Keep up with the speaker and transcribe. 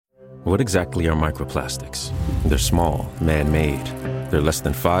What exactly are microplastics? They're small, man-made. They're less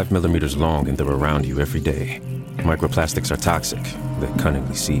than 5 millimeters long and they're around you every day. Microplastics are toxic. They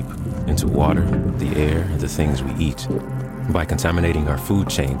cunningly seep into water, the air, and the things we eat. By contaminating our food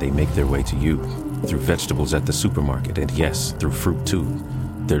chain, they make their way to you. Through vegetables at the supermarket, and yes, through fruit too.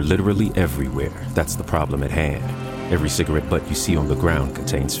 They're literally everywhere. That's the problem at hand. Every cigarette butt you see on the ground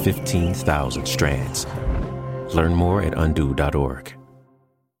contains 15,000 strands. Learn more at undo.org.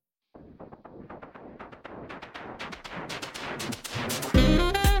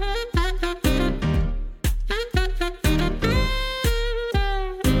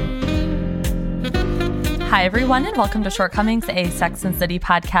 Hi, everyone, and welcome to Shortcomings, a Sex and City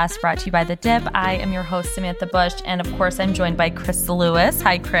podcast brought to you by The Dip. I am your host, Samantha Bush, and of course, I'm joined by Chris Lewis.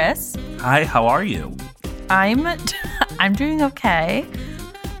 Hi, Chris. Hi, how are you? I'm doing okay.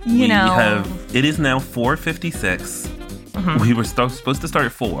 It is now 4:56. Mm-hmm. We were supposed to start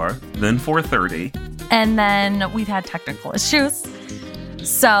at 4, then 4:30. And then we've had technical issues.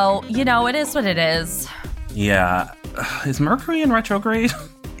 So, it is what it is. Yeah. Is Mercury in retrograde?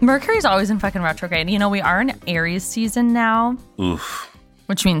 Mercury's always in fucking retrograde. We are in Aries season now. Oof.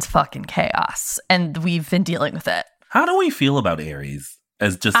 Which means fucking chaos. And we've been dealing with it. How do we feel about Aries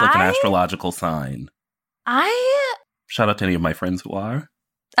as just like an astrological sign? Shout out to any of my friends who are.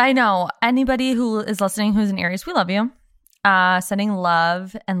 I know. Anybody who is listening who's in Aries, we love you. Sending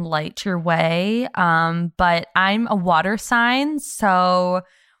love and light your way. But I'm a water sign, so,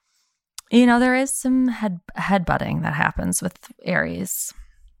 there is some headbutting that happens with Aries.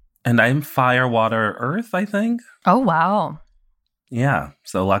 And I'm fire, water, earth, I think. Oh, wow. Yeah.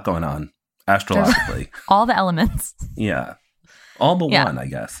 So a lot going on astrologically. All the elements. Yeah. All but one, I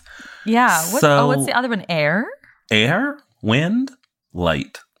guess. Yeah. What's the other one? Air? Air, wind,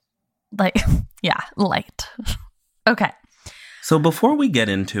 light. Light. Okay. So before we get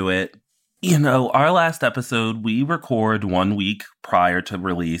into it, our last episode, we record 1 week prior to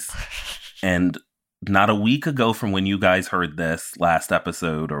release. And not a week ago from when you guys heard this last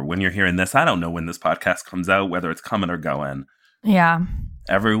episode, or when you're hearing this, I don't know when this podcast comes out, whether it's coming or going. Yeah.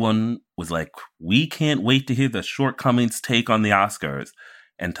 Everyone was like, we can't wait to hear the Shortcomings take on the Oscars.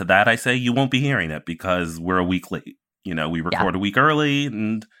 And to that I say, you won't be hearing it because we're a week late. We record a week early,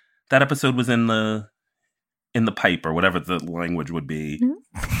 and that episode was in the pipe, or whatever the language would be.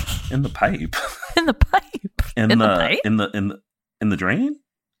 In the pipe. In the pipe. In the drain?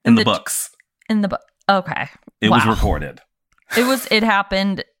 In the books. In the book. Okay. It was recorded. It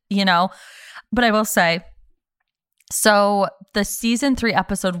happened, but I will say, so the season 3,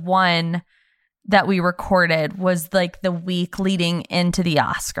 episode 1 that we recorded was like the week leading into the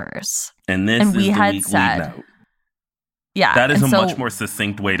Oscars. And this is the week leading out. Yeah. That is a much more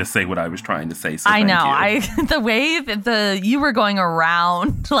succinct way to say what I was trying to say. So I know. The way that you were going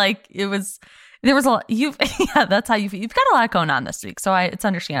around, like there was a lot. That's how you've got a lot going on this week. So it's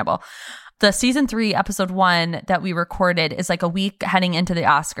understandable. The season 3, episode 1 that we recorded is like a week heading into the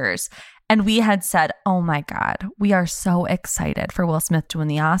Oscars. And we had said, oh my God, we are so excited for Will Smith to win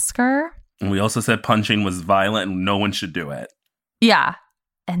the Oscar. And we also said punching was violent and no one should do it. Yeah.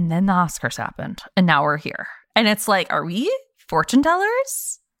 And then the Oscars happened. And now we're here. And it's like, are we fortune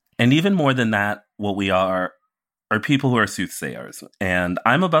tellers? And even more than that, what we are people who are soothsayers. And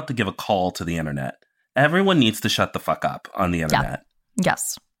I'm about to give a call to the internet. Everyone needs to shut the fuck up on the internet. Yeah.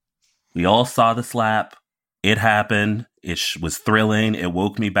 Yes. We all saw the slap. It happened. It was thrilling. It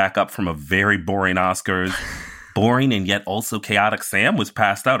woke me back up from a very boring Oscars. Boring and yet also chaotic. Sam was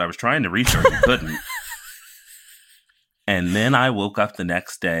passed out. I was trying to reach her and couldn't. And then I woke up the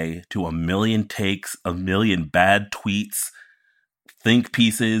next day to a million takes, a million bad tweets, think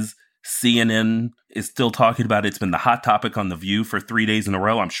pieces. CNN is still talking about it. It's been the hot topic on The View for 3 days in a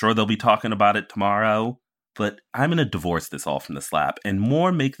row. I'm sure they'll be talking about it tomorrow. But I'm going to divorce this all from the slap and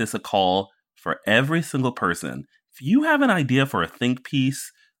more make this a call for every single person. If you have an idea for a think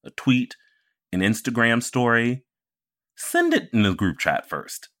piece, a tweet, an Instagram story, send it in the group chat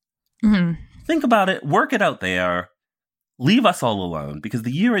first. Mm-hmm. Think about it. Work it out there. Leave us all alone because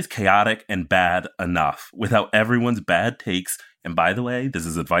the year is chaotic and bad enough without everyone's bad takes. And by the way, this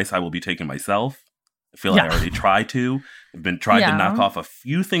is advice I will be taking myself. I feel I already tried to. I've been tried to knock off a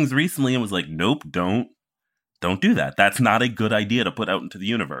few things recently and was like, nope, don't do that. That's not a good idea to put out into the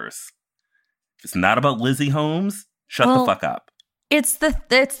universe. If it's not about Lizzie Holmes, shut the fuck up. It's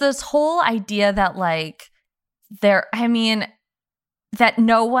this whole idea that that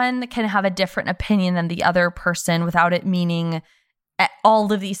no one can have a different opinion than the other person without it meaning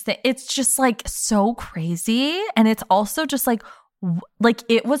all of these things. It's just like so crazy. And it's also just like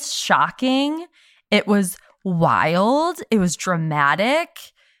it was shocking. It was wild. It was dramatic.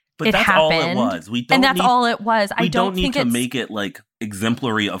 But it that's happened. all it was. All it was. I don't need think to it's make it like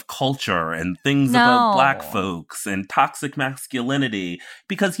exemplary of culture and things about Black folks and toxic masculinity.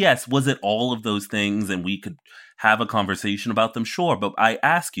 Because yes, was it all of those things and we could have a conversation about them? Sure. But I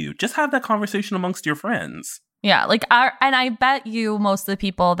ask you, just have that conversation amongst your friends. Yeah, like, and I bet you most of the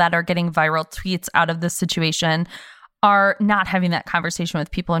people that are getting viral tweets out of this situation are not having that conversation with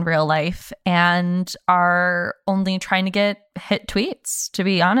people in real life and are only trying to get hit tweets, to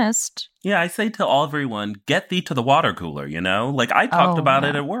be honest. Yeah, I say to everyone, get thee to the water cooler, you know? Like, I talked about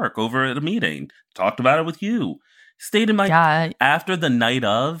it at work over at a meeting. Talked about it with you. Stayed in my... Yeah. After the night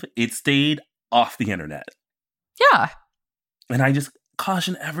of, it stayed off the internet. Yeah. And I just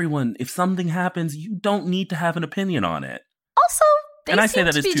caution everyone, if something happens, you don't need to have an opinion on it. Also, they I seem say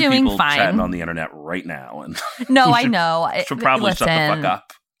that to as be two doing people fine. chatting on the internet right now. And no, I know. Should probably shut the fuck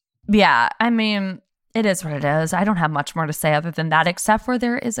up. Yeah, I mean, it is what it is. I don't have much more to say other than that, except for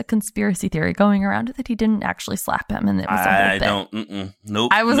there is a conspiracy theory going around that he didn't actually slap him, and it was a whole thing.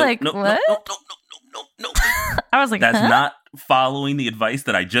 Nope. I was nope, like, nope, what? Nope. I was like, that's not following the advice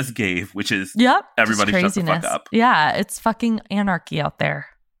that I just gave, which is everybody shut the fuck up. Yeah, it's fucking anarchy out there.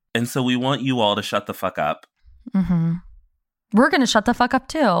 And so we want you all to shut the fuck up. Mm-hmm. We're going to shut the fuck up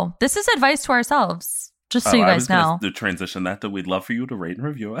too. This is advice to ourselves, just so you guys know. To transition that we'd love for you to rate and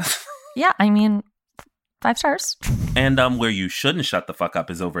review us. Yeah, I mean, 5 stars. And where you shouldn't shut the fuck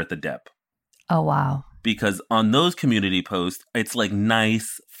up is over at the Dip. Oh, wow. Because on those community posts, it's like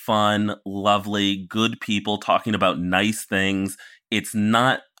nice, fun, lovely, good people talking about nice things. It's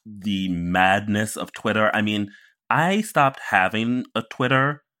not the madness of Twitter. I mean, I stopped having a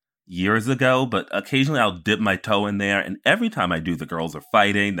Twitter years ago, but occasionally I'll dip my toe in there. And every time I do, the girls are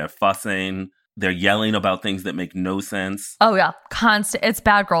fighting, they're fussing, they're yelling about things that make no sense. Oh, yeah. Constant. It's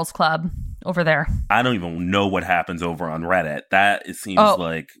Bad Girls Club over there. I don't even know what happens over on Reddit. It seems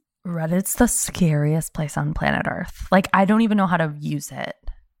like... Reddit's the scariest place on planet Earth. Like, I don't even know how to use it.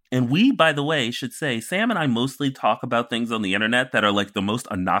 And we, by the way, should say, Sam and I mostly talk about things on the internet that are like the most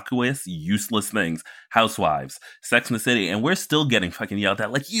innocuous, useless things. Housewives, Sex and the City. And we're still getting fucking yelled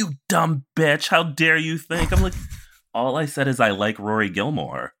at like, you dumb bitch, how dare you think? I'm like, all I said is I like Rory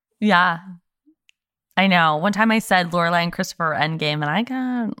Gilmore. Yeah. I know. One time I said Lorelai and Christopher Endgame, and I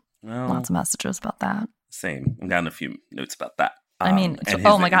got lots of messages about that. Same. I've gotten a few notes about that. I mean,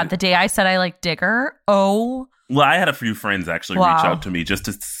 oh my God, the day I said I like Digger, Well, I had a few friends actually reach out to me just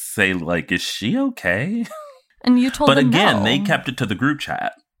to say, like, is she okay? And you told them But again, no. they kept it to the group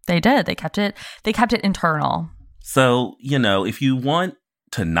chat. They did. They kept it internal. So, you know, if you want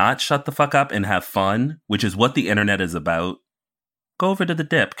to not shut the fuck up and have fun, which is what the internet is about, go over to the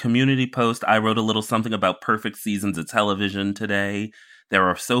Dip community post. I wrote a little something about perfect seasons of television today. There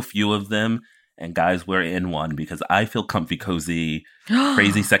are so few of them. And guys, we're in one because I feel comfy, cozy,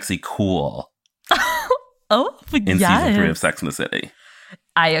 crazy, sexy, cool. In season 3 of Sex and the City.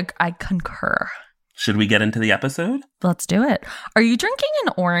 I concur. Should we get into the episode? Let's do it. Are you drinking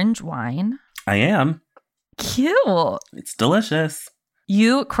an orange wine? I am. Cute. It's delicious.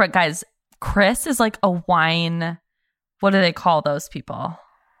 Guys, Chris is like a wine. What do they call those people?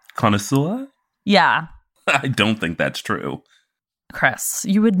 Connoisseur? Yeah. I don't think that's true. Chris,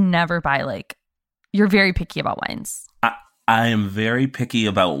 you would never buy you're very picky about wines. I am very picky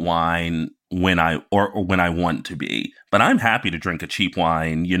about wine when I want to be, but I'm happy to drink a cheap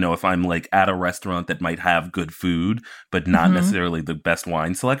wine. You know, if I'm like at a restaurant that might have good food, but not necessarily the best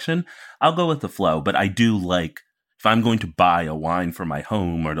wine selection, I'll go with the flow. But I do like, if I'm going to buy a wine for my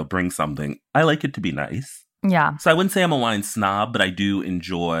home or to bring something, I like it to be nice. Yeah. So I wouldn't say I'm a wine snob, but I do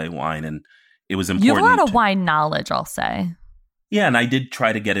enjoy wine, and it was important. You have a lot of wine knowledge, I'll say. Yeah, and I did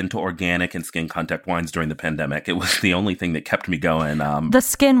try to get into organic and skin contact wines during the pandemic. It was the only thing that kept me going. The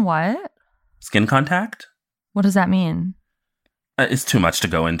skin what? Skin contact? What does that mean? It's too much to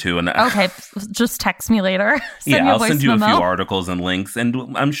go into. And okay, just text me later. I'll send you a few articles and links, and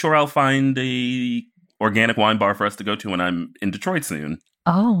I'm sure I'll find a organic wine bar for us to go to when I'm in Detroit soon.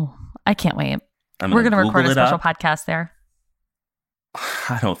 Oh, I can't wait. We're going to record a special podcast there.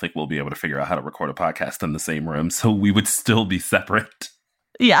 I don't think we'll be able to figure out how to record a podcast in the same room, so we would still be separate.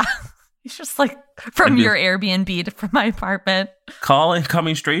 Yeah. It's just like from your Airbnb to from my apartment.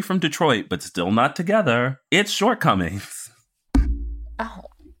 Coming straight from Detroit, but still not together. It's shortcomings. Oh.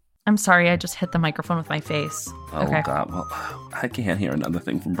 I'm sorry, I just hit the microphone with my face. Oh, okay. God. Well, I can't hear another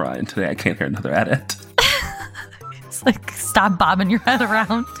thing from Brian today. I can't hear another edit. It's like, stop bobbing your head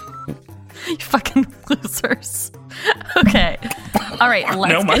around. You fucking losers. Okay. All right.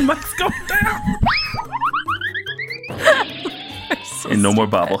 No, my mic's going down. And no more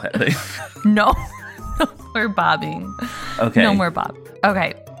bobbleheading. No more bobbing. Okay. No more bob.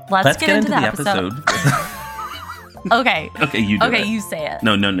 Okay. let's get into the episode. Okay. Okay, you do it. Okay, you say it.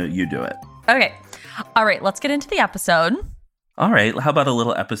 No, you do it. Okay. All right, let's get into the episode. All right, how about a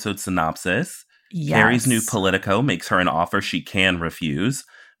little episode synopsis? Yes. Carrie's new Politico makes her an offer she can refuse.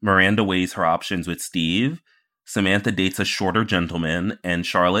 Miranda weighs her options with Steve. Samantha dates a shorter gentleman, and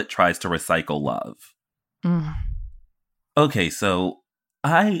Charlotte tries to recycle love. Okay, so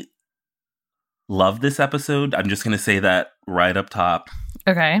I love this episode. I'm just going to say that right up top.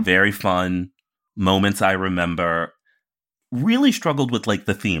 Okay. Very fun. Moments I remember. Really struggled with like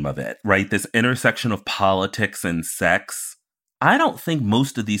the theme of it, right? This intersection of politics and sex. I don't think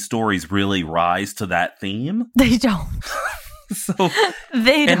most of these stories really rise to that theme. They don't. So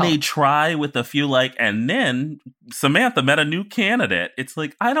they don't. And they try with a few like, and then Samantha met a new candidate. It's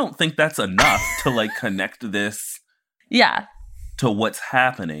like, I don't think that's enough to like connect this to what's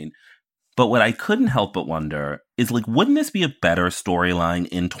happening. But what I couldn't help but wonder is like, wouldn't this be a better storyline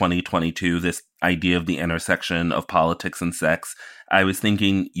in 2022? This idea of the intersection of politics and sex. I was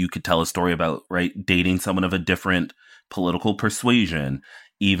thinking you could tell a story about, right, dating someone of a different political persuasion,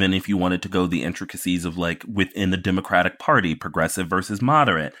 even if you wanted to go the intricacies of like within the Democratic Party, progressive versus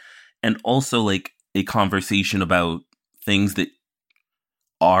moderate, and also like a conversation about things that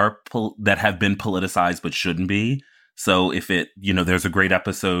are that have been politicized but shouldn't be. So if it, there's a great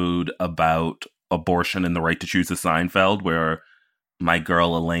episode about abortion and the right to choose a Seinfeld where my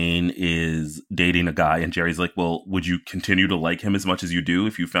girl Elaine is dating a guy and Jerry's like, well, would you continue to like him as much as you do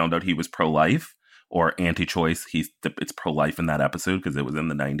if you found out he was pro-life or anti-choice? It's pro-life in that episode because it was in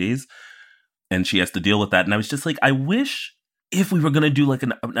the 90s. And she has to deal with that. And I was just like, I wish if we were going to do like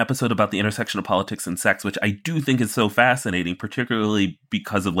an episode about the intersection of politics and sex, which I do think is so fascinating, particularly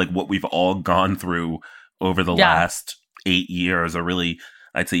because of like what we've all gone through over the last 8 years, or really,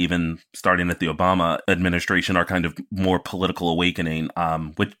 I'd say even starting at the Obama administration, our kind of more political awakening,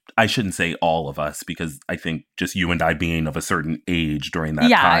 which I shouldn't say all of us, because I think just you and I being of a certain age during that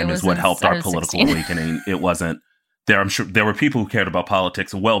time is what helped our political awakening. It wasn't there. I'm sure there were people who cared about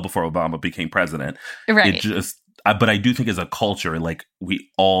politics well before Obama became president. Right. But I do think as a culture, like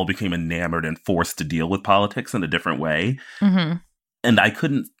we all became enamored and forced to deal with politics in a different way. Mm-hmm. And I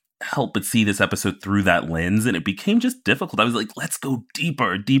couldn't help but see this episode through that lens, and it became just difficult. I was like, let's go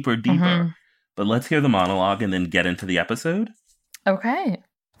deeper. Mm-hmm. But let's hear the monologue and then get into the episode. Okay.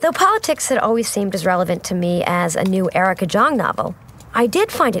 Though politics had always seemed as relevant to me as a new Erika Jong novel, I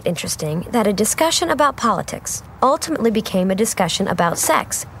did find it interesting that a discussion about politics ultimately became a discussion about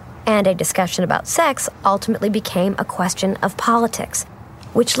sex, and a discussion about sex ultimately became a question of politics,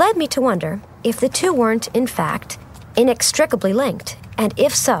 which led me to wonder if the two weren't, in fact, inextricably linked. And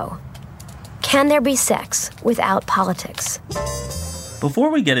if so, can there be sex without politics? Before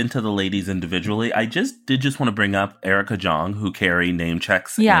we get into the ladies individually, I just want to bring up Erika Jong, who Carrie name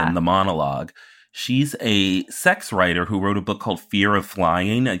checks in the monologue. She's a sex writer who wrote a book called Fear of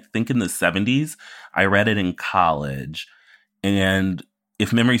Flying, I think in the 70s. I read it in college. And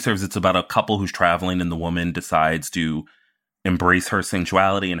if memory serves, it's about a couple who's traveling and the woman decides to embrace her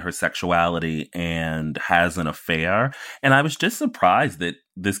sensuality and her sexuality and has an affair. And I was just surprised that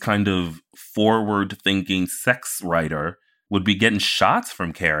this kind of forward-thinking sex writer would be getting shots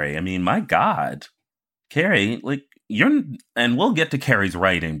from Carrie. I mean, my God. Carrie, like, and we'll get to Carrie's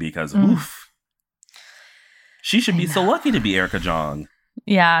writing because, oof. She should be so lucky to be Erika Jong.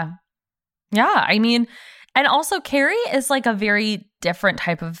 Yeah. Yeah, I mean, and also Carrie is like a very different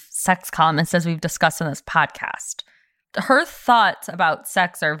type of sex columnist, as we've discussed in this podcast. Her thoughts about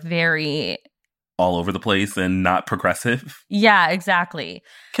sex are very all over the place and not progressive. Yeah, exactly.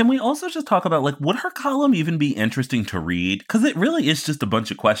 Can we also just talk about, like, would her column even be interesting to read? Because it really is just a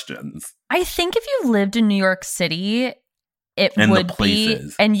bunch of questions. I think if you lived in New York City, it would be.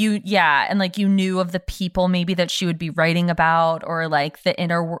 And like you knew of the people maybe that she would be writing about, or like the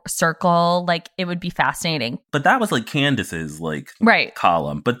inner circle, like it would be fascinating. But that was like Candace's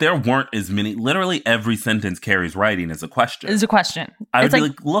column. But there weren't as many. Literally every sentence Carrie's writing is a question. Is a question. I would be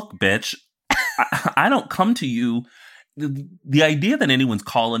like, look, bitch, I don't come to you. The idea that anyone's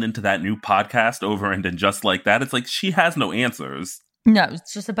calling into that new podcast over and then just like that, it's like she has no answers. No,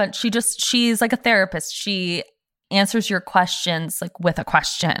 it's just a bunch. She's like a therapist. She answers your questions like with a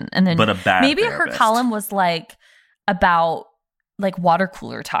question, and then but a bad maybe therapist. Her column was like about like water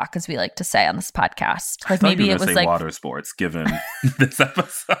cooler talk, as we like to say on this podcast. Like maybe it was like water sports. Given this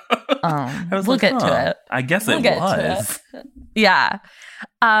episode, we'll get to it. I guess it was. Yeah.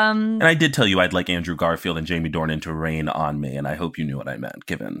 And I did tell you I'd like Andrew Garfield and Jamie Dornan to rain on me, and I hope you knew what I meant.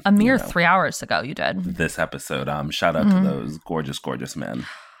 Given a mere 3 hours ago, you did this episode. Shout out to those gorgeous, gorgeous men.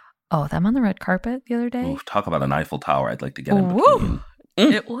 Oh, them on the red carpet the other day. Ooh, talk about an Eiffel Tower. I'd like to get in between.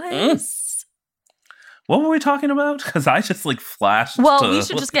 It was. What were we talking about? Because I just like flashed. Well, we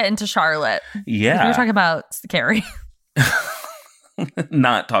should just get into Charlotte. Yeah. We were talking about Carrie.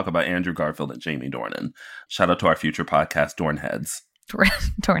 Not talk about Andrew Garfield and Jamie Dornan. Shout out to our future podcast, Dornheads.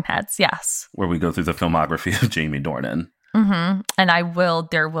 Dornheads, yes. Where we go through the filmography of Jamie Dornan. Mm-hmm. And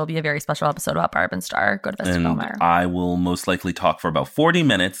there will be a very special episode about Barb and Star. Go to Vista Filmire. I will most likely talk for about 40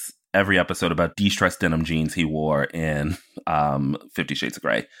 minutes every episode about de-stressed denim jeans he wore in 50 Shades of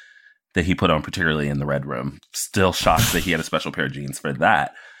Grey that he put on, particularly in the Red Room. Still shocked that he had a special pair of jeans for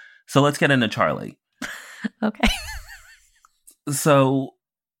that. So let's get into Charlie. Okay. So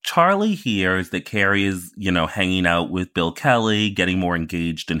Charlie hears that Carrie is, hanging out with Bill Kelley, getting more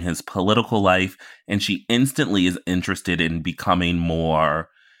engaged in his political life, and she instantly is interested in becoming more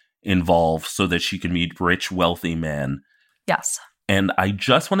involved so that she can meet rich, wealthy men. Yes. And I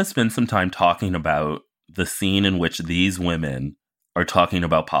just want to spend some time talking about the scene in which these women are talking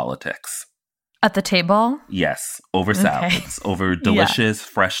about politics. At the table? Yes, over salads, over delicious,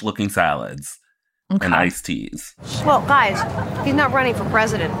 fresh-looking salads. Okay. And iced teas. Well, guys, he's not running for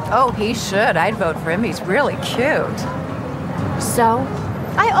president. Oh, he should. I'd vote for him. He's really cute. So,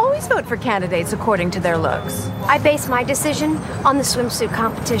 I always vote for candidates according to their looks. I base my decision on the swimsuit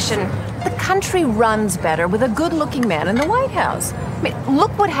competition. The country runs better with a good-looking man in the White House. I mean,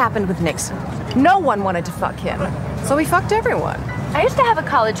 look what happened with Nixon. No one wanted to fuck him, so he fucked everyone. I used to have a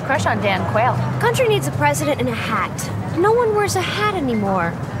college crush on Dan Quayle. Country needs a president and a hat. No one wears a hat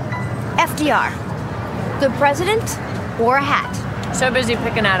anymore. FDR. Good president or a hat? So busy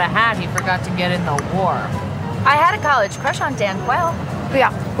picking out a hat, he forgot to get in the war. I had a college crush on Dan Quayle.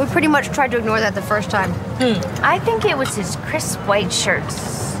 Yeah, we pretty much tried to ignore that the first time. I think it was his crisp white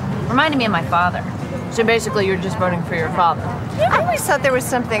shirts. Reminded me of my father. So basically you're just voting for your father. I always thought there was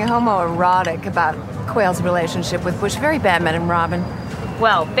something homoerotic about Quayle's relationship with Bush. Very Batman and Robin.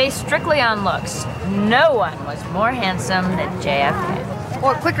 Well, based strictly on looks, no one was more handsome than JFK.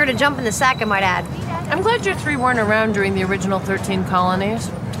 Or quicker to jump in the sack, I might add. I'm glad you three weren't around during the original 13 colonies.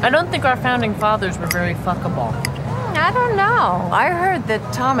 I don't think our founding fathers were very fuckable. I don't know. I heard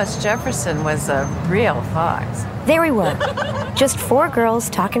that Thomas Jefferson was a real fox. There we were. Just four girls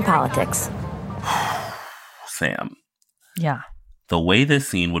talking politics. Sam. Yeah. The way this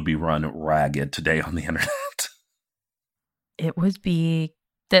scene would be run ragged today on the internet. It would be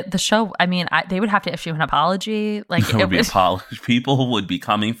the show. I mean, they would have to issue an apology. Like there would be apology. People would be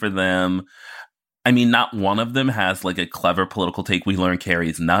coming for them. I mean, not one of them has like a clever political take. We learn Carrie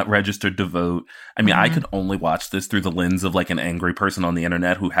is not registered to vote. I mean, I could only watch this through the lens of like an angry person on the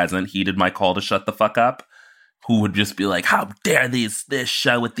internet who hasn't heeded my call to shut the fuck up, who would just be like, how dare this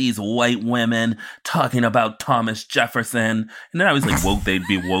show with these white women talking about Thomas Jefferson? And then I was like, they'd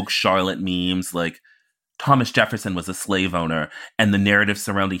be woke Charlotte memes like, Thomas Jefferson was a slave owner, and the narrative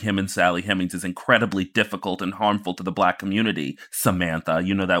surrounding him and Sally Hemings is incredibly difficult and harmful to the Black community. Samantha,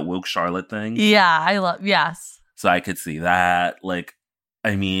 you know that woke Charlotte thing? Yeah, yes. So I could see that. Like,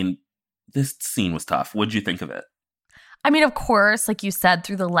 I mean, this scene was tough. What'd you think of it? I mean, of course, like you said,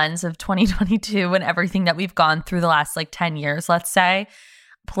 through the lens of 2022 and everything that we've gone through the last like 10 years, let's say,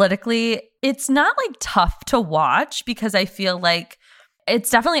 politically, it's not like tough to watch because I feel like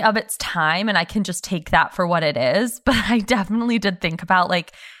it's definitely of its time and I can just take that for what it is. But I definitely did think about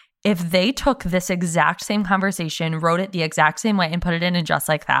like, if they took this exact same conversation, wrote it the exact same way and put it in and just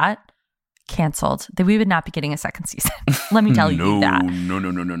like that, canceled, that we would not be getting a second season. Let me tell you that.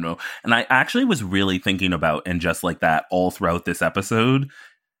 No. And I actually was really thinking about And Just Like That all throughout this episode.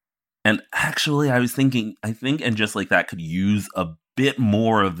 And actually I was thinking, I think And Just Like That could use a bit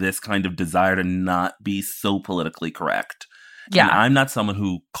more of this kind of desire to not be so politically correct. Yeah. And I'm not someone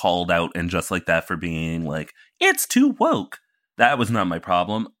who called out And Just Like That for being like, it's too woke. That was not my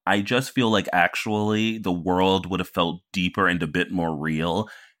problem. I just feel like actually the world would have felt deeper and a bit more real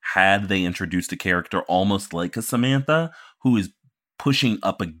had they introduced a character almost like a Samantha who is pushing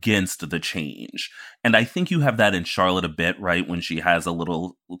up against the change. And I think you have that in Charlotte a bit, right? When she has a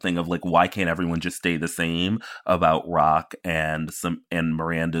little thing of like, why can't everyone just stay the same about Rock and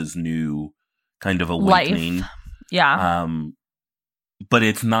Miranda's new kind of awakening. Life. Yeah. But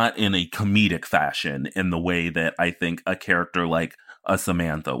it's not in a comedic fashion in the way that I think a character like a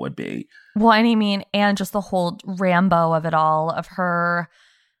Samantha would be. Well, and I mean, and just the whole Rambo of it all, of her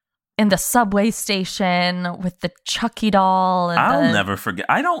in the subway station with the Chucky doll. And I'll never forget.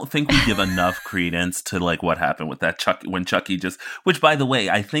 I don't think we give enough credence to like what happened with that when Chucky just, which by the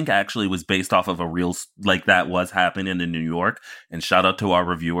way, I think actually was based off of a real, like that was happening in New York. And shout out to our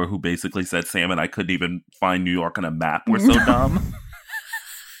reviewer who basically said, Sam and I couldn't even find New York on a map. We're so dumb.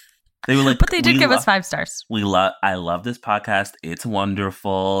 They were like, but they did give us 5 stars. I love this podcast. It's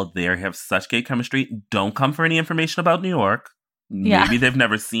wonderful. They have such great chemistry. Don't come for any information about New York. Maybe they've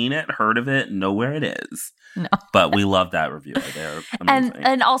never seen it, heard of it, know where it is. No. But we love that review. They're amazing.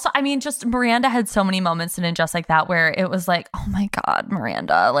 And also, I mean, just Miranda had so many moments in it just like that where it was like, oh my God,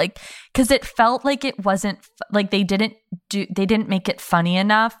 Miranda. Like, because it felt like it wasn't, like they didn't make it funny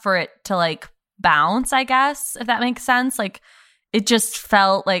enough for it to like bounce, I guess, if that makes sense. Like, it just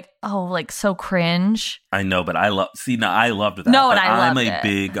felt like, oh, like so cringe. I know, but I loved that. No, and I loved I'm a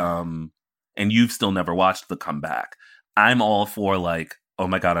big, and you've still never watched The Comeback. I'm all for like, oh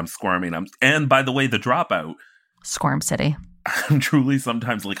my God, I'm squirming. And by the way, The Dropout. Squirm City. I'm truly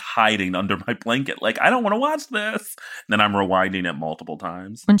sometimes like hiding under my blanket. Like, I don't want to watch this. Then I'm rewinding it multiple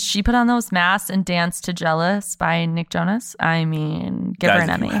times. When she put on those masks and danced to Jealous by Nick Jonas, I mean, give her an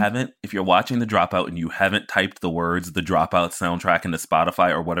Emmy. If you're watching The Dropout and you haven't typed the words The Dropout soundtrack into Spotify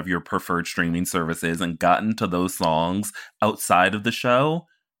or whatever your preferred streaming service is and gotten to those songs outside of the show,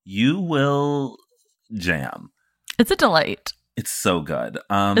 you will jam. It's a delight. It's so good.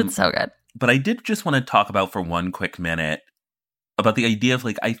 It's so good. But I did just want to talk about for one quick minute about the idea of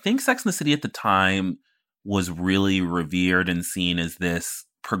like, I think Sex and the City at the time was really revered and seen as this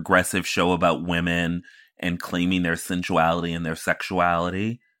progressive show about women and claiming their sensuality and their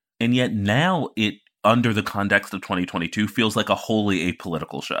sexuality. And yet now it, under the context of 2022, feels like a wholly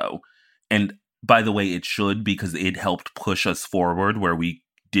apolitical show. And by the way, it should, because it helped push us forward where we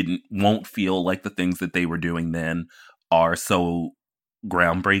won't feel like the things that they were doing then are so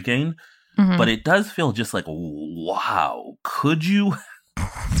groundbreaking. Mm-hmm. But it does feel just like, wow, could you?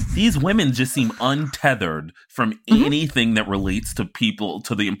 These women just seem untethered from anything that relates to people,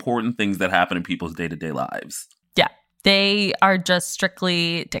 to the important things that happen in people's day-to-day lives. Yeah. They are just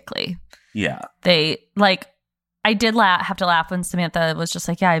strictly dickly. Yeah. They, like, I did have to laugh when Samantha was just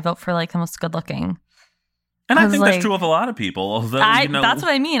like, yeah, I vote for, like, the most good-looking. And I think that's true of a lot of people. Although, that's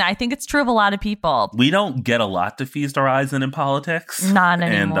what I mean. I think it's true of a lot of people. We don't get a lot to feast our eyes in politics. Not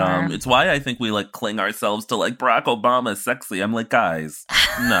anymore. And it's why I think we like cling ourselves to like Barack Obama is sexy. I'm like, guys,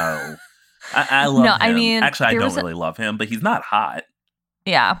 no. I love him. I mean, actually, I don't really love him, but he's not hot.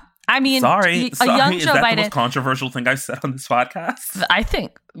 Yeah. I mean, sorry. A young Is Joe that Biden, the most controversial thing I've said on this podcast? I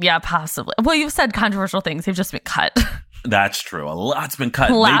think, yeah, possibly. Well, you've said controversial things. They've just been cut. That's true. A lot's been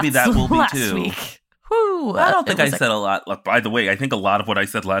cut. Maybe that will be too. Week. Whew, I don't think I said a lot. Look, by the way, I think a lot of what I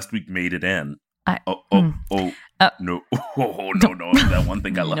said last week made it in. No. Oh, no. That one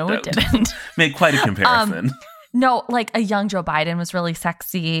thing I left out. No, it didn't. Made quite a comparison. No, like a young Joe Biden was really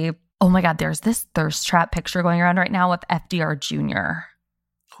sexy. Oh my God, there's this thirst trap picture going around right now of FDR Jr.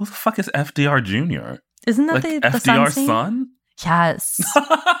 Who the fuck is FDR Jr.? Isn't that like the FDR's son? Yes.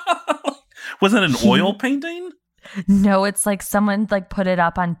 Was it an oil painting? No, it's like someone like put it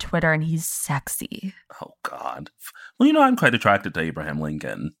up on Twitter and he's sexy. Oh, God. Well, I'm quite attracted to Abraham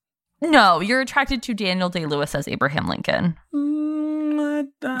Lincoln. No, you're attracted to Daniel Day-Lewis as Abraham Lincoln.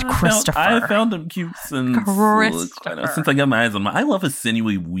 Christopher. I found him cute since I got my eyes on him. I love a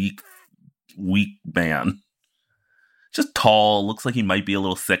sinewy, weak man. Just tall, looks like he might be a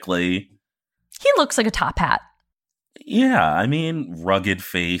little sickly. He looks like a top hat. Yeah, I mean, rugged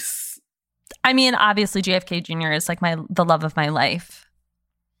face. I mean, obviously, JFK Jr. is like the love of my life.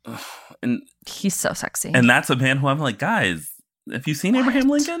 And he's so sexy. And that's a man who I'm like, guys, have you seen Abraham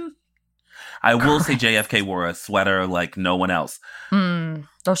Lincoln? I will say JFK wore a sweater like no one else.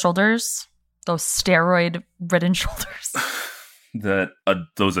 Those shoulders, those steroid-ridden shoulders.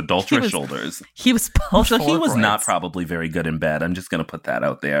 Those adulterous shoulders. He was also, he was not probably very good in bed. I'm just going to put that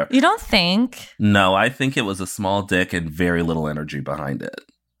out there. You don't think? No, I think it was a small dick and very little energy behind it.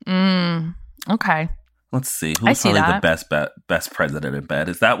 Okay. Let's see. Who's probably the best president in bed?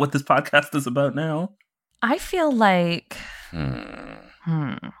 Is that what this podcast is about now? I feel like...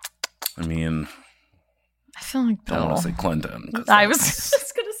 I mean... I feel like Bill. I don't want to say Clinton. I was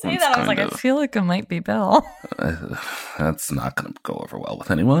just going to say that. I was like, I feel like it might be Bill. That's not going to go over well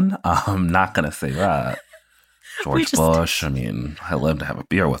with anyone. I'm not going to say that. George Bush. I mean, I love to have a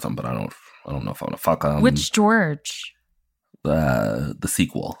beer with him, but I don't know if I want to fuck him. Which George? The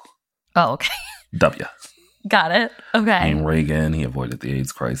sequel. Oh, okay. W. Got it. Okay. I mean, Reagan, he avoided the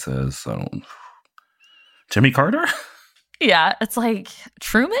AIDS crisis. Jimmy Carter? Yeah, it's like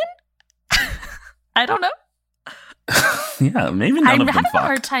Truman? I don't know. Yeah, maybe none of them fuck. I'm having a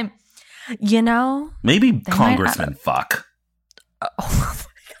hard time. Maybe Congressman fuck. Oh my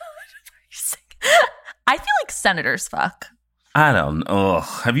God. I feel like senators fuck. I don't know.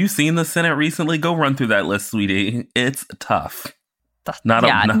 Have you seen the Senate recently? Go run through that list, sweetie. It's tough. Not a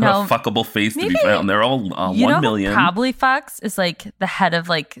fuckable face to be found. They're all 1 million. Who probably fucks is like the head of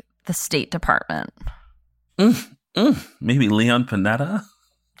like the State Department. Maybe Leon Panetta?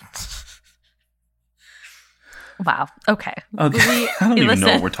 Wow. Okay. I don't even know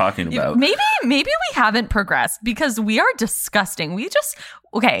what we're talking about. Maybe we haven't progressed because we are disgusting.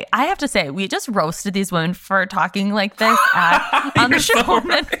 Okay, I have to say, we just roasted these women for talking like this on the show. So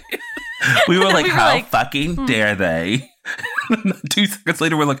right. We were like, how fucking dare they? 2 seconds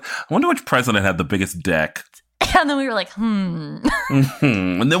later, we're like, I wonder which president had the biggest dick. And then we were like,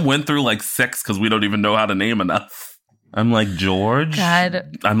 And then went through like 6 because we don't even know how to name enough. I'm like, George.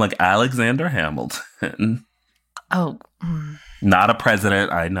 God. I'm like, Alexander Hamilton. Oh. Not a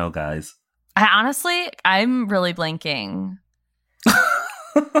president. I know, guys. I'm really blanking.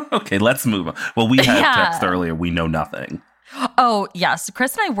 Okay, let's move on. Well, we had text earlier. We know nothing. Oh, yes.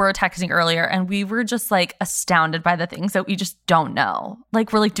 Chris and I were texting earlier, and we were just like astounded by the things that we just don't know.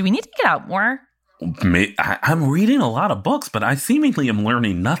 Like, we're like, do we need to get out more? I'm reading a lot of books, but I seemingly am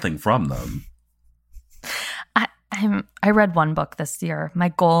learning nothing from them. I read 1 book this year. My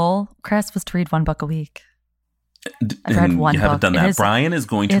goal, Chris, was to read 1 book a week. I've read 1 book. You haven't done that. Brian is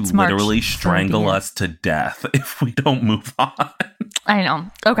going to literally strangle us to death if we don't move on. I know.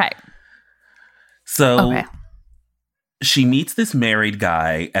 Okay. So she meets this married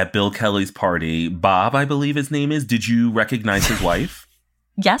guy at Bill Kelley's party. Bob, I believe his name is. Did you recognize his wife?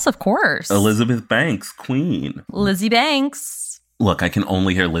 Yes, of course. Elizabeth Banks, Queen. Lizzie Banks. Look, I can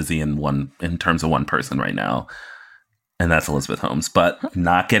only hear Lizzie in terms of one person right now. And that's Elizabeth Holmes, but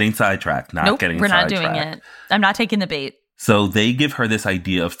not getting sidetracked. We're not doing it. I'm not taking the bait. So they give her this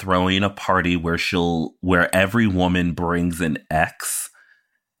idea of throwing a party where every woman brings an ex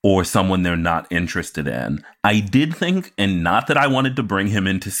or someone they're not interested in. I did think, and not that I wanted to bring him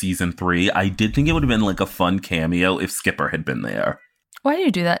into season 3, I did think it would have been like a fun cameo if Skipper had been there. Why do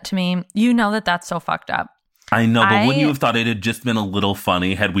you do that to me? You know that's so fucked up. I know, but wouldn't you have thought it had just been a little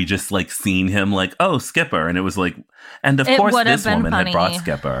funny had we just like seen him like, oh, Skipper? And it was like, and of course this woman had brought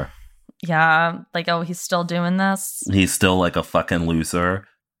Skipper. Yeah, like, oh, he's still doing this? He's still like a fucking loser.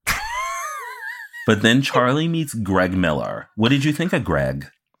 But then Charlie meets Greg Miller. What did you think of Greg?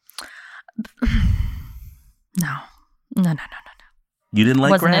 No. You didn't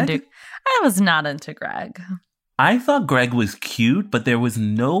like Greg? I was not into Greg. I thought Greg was cute, but there was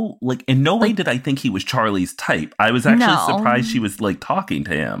no, like, in no way did I think he was Charlie's type. I was actually surprised she was, like, talking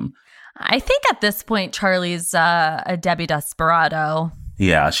to him. I think at this point, Charlie's a Debbie Desperado.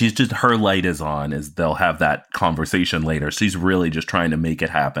 Yeah, she's just, her light is on, as they'll have that conversation later. She's really just trying to make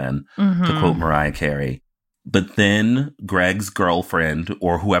it happen, to quote Mariah Carey. But then Greg's girlfriend,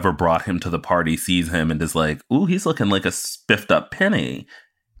 or whoever brought him to the party, sees him and is like, ooh, he's looking like a spiffed up penny.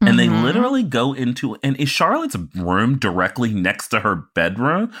 And they literally go into, and is Charlotte's room directly next to her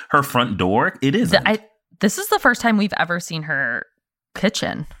bedroom, her front door? It isn't. This is the first time we've ever seen her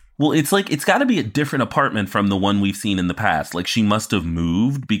kitchen. Well, it's like, it's got to be a different apartment from the one we've seen in the past. Like, she must have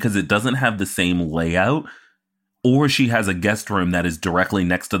moved because it doesn't have the same layout. Or she has a guest room that is directly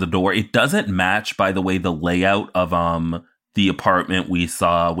next to the door. It doesn't match, by the way, the layout of the apartment we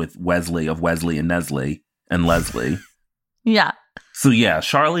saw with Wesley and Leslie. Yeah. So yeah,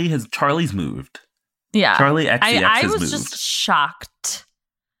 Charlie's moved. Yeah. Charlie XCX has moved. I was just shocked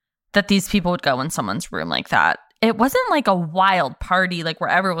that these people would go in someone's room like that. It wasn't like a wild party like where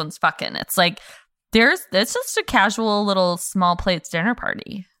everyone's fucking. It's like it's just a casual little small plates dinner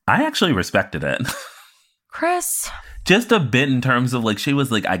party. I actually respected it. Chris. Just a bit in terms of like, she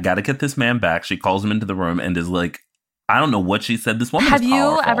was like, I gotta get this man back. She calls him into the room and is like, I don't know what she said. This woman Have is you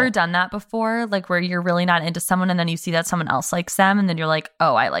powerful. ever done that before? Like where you're really not into someone and then you see that someone else likes them and then you're like,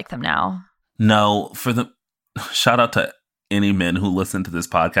 oh, I like them now. No, shout out to any men who listen to this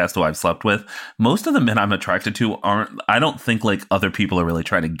podcast who I've slept with. Most of the men I'm attracted to I don't think like other people are really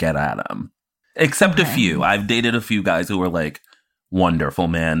trying to get at them. Except a few. I've dated a few guys who are like wonderful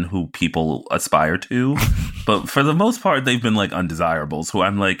men who people aspire to. But for the most part, they've been like undesirables who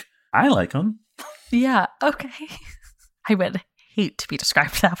I'm like, I like them. Yeah, okay. I would hate to be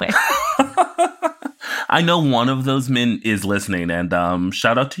described that way. I know one of those men is listening, and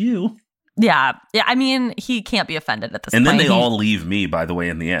shout out to you. Yeah. I mean, he can't be offended at this point. And then they all leave me, by the way,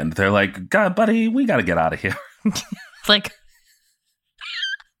 in the end. They're like, God, buddy, we got to get out of here. Like,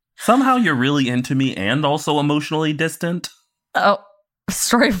 somehow you're really into me and also emotionally distant. Oh,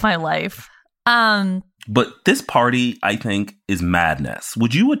 story of my life. But this party, I think, is madness.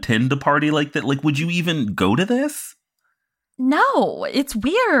 Would you attend a party like that? Like, would you even go to this? No, it's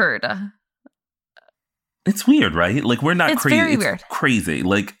weird. It's weird, right? Like, we're not crazy. Very weird. Crazy.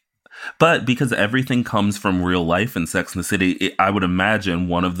 Like, but because everything comes from real life in Sex and the City, I would imagine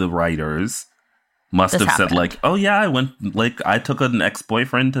one of the writers Must this have happened. said like, oh yeah, I took an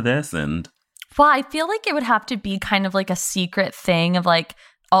ex-boyfriend to this and... Well, I feel like it would have to be kind of like a secret thing of like,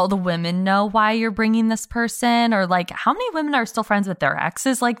 all the women know why you're bringing this person, or like how many women are still friends with their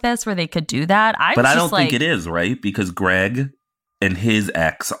exes like this where they could do that? But I don't think it is, right? Because Greg and his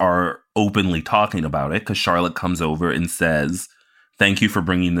ex are openly talking about it because Charlotte comes over and says, thank you for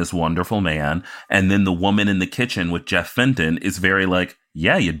bringing this wonderful man. And then the woman in the kitchen with Jeff Fenton is very like,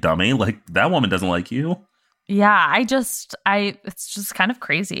 yeah, you dummy. Like that woman doesn't like you. Yeah, it's just kind of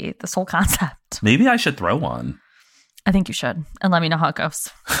crazy, this whole concept. Maybe I should throw one. I think you should. And let me know how it goes.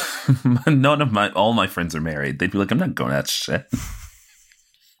 All my friends are married. They'd be like, I'm not going to that shit.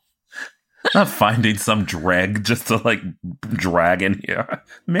 I'm not finding some drag just to like drag in here.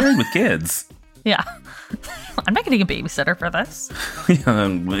 Married with kids. Yeah. I'm not getting a babysitter for this. Yeah,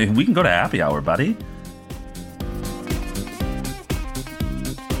 we can go to happy hour, buddy.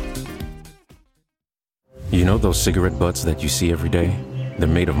 You know those cigarette butts that you see every day? They're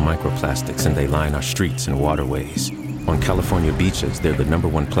made of microplastics and they line our streets and waterways. On California beaches, they're the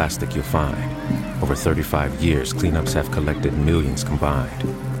 #1 plastic you'll find. Over 35 years, cleanups have collected millions combined.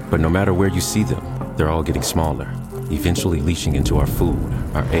 But no matter where you see them, they're all getting smaller, eventually leaching into our food,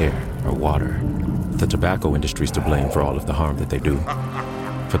 our air, our water. The tobacco industry's to blame for all of the harm that they do.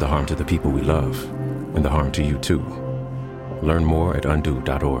 For the harm to the people we love, and the harm to you too. Learn more at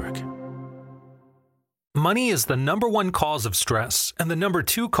undo.org. Money is the #1 cause of stress and the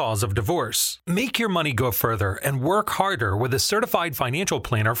 #2 cause of divorce. Make your money go further and work harder with a certified financial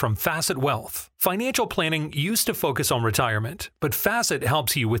planner from Facet Wealth. Financial planning used to focus on retirement, but Facet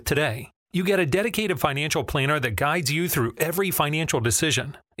helps you with today. You get a dedicated financial planner that guides you through every financial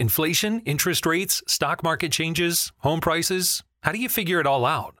decision. Inflation, interest rates, stock market changes, home prices. How do you figure it all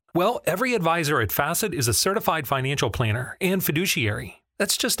out? Well, every advisor at Facet is a certified financial planner and fiduciary.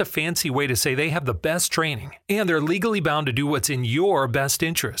 That's just a fancy way to say they have the best training, and they're legally bound to do what's in your best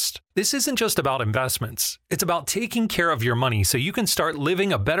interest. This isn't just about investments. It's about taking care of your money so you can start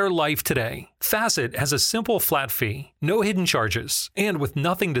living a better life today. Facet has a simple flat fee, no hidden charges, and with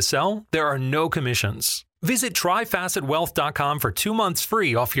nothing to sell, there are no commissions. Visit tryfacetwealth.com for 2 months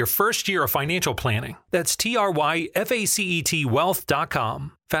free off your first year of financial planning. That's TRYFACET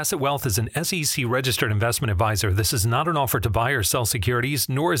wealth.com. Facet Wealth is an SEC registered investment advisor. This is not an offer to buy or sell securities,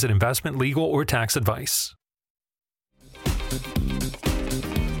 nor is it investment, legal, or tax advice.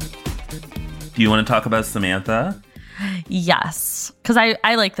 Do you want to talk about Samantha? Yes, because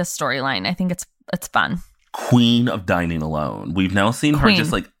I like this storyline. I think it's fun. Queen of dining alone. We've now seen her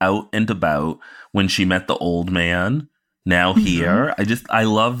just like out and about when she met the old man. Now here. I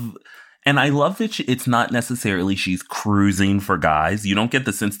love that it's not necessarily she's cruising for guys. You don't get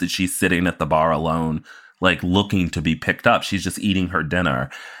the sense that she's sitting at the bar alone, like looking to be picked up. She's just eating her dinner.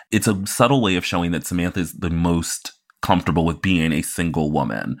 It's a subtle way of showing that Samantha is the most comfortable with being a single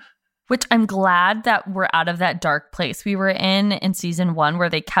woman. Which I'm glad that we're out of that dark place we were in season 1, where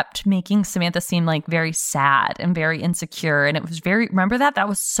they kept making Samantha seem like very sad and very insecure. And it was remember that? That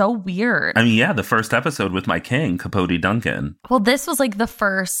was so weird. I mean, yeah, the first episode with my king, Capote Duncan. Well, this was like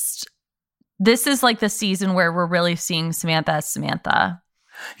this is like the season where we're really seeing Samantha as Samantha.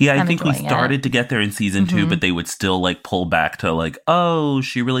 Yeah, I think we started to get there in season 2, but they would still like pull back to like, oh,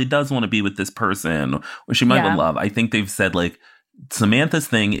 she really does want to be with this person, or she might want love. I think they've said like, Samantha's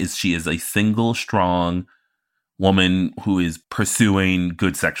thing is she is a single, strong woman who is pursuing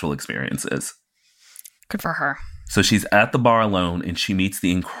good sexual experiences. Good for her. So she's at the bar alone and she meets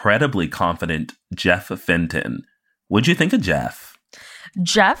the incredibly confident Jeff Fenton. What'd you think of Jeff?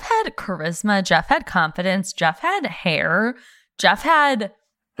 Jeff had charisma. Jeff had confidence. Jeff had hair. Jeff had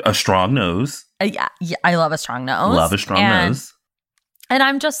a strong nose. Yeah, I love a strong nose. Love a strong nose. And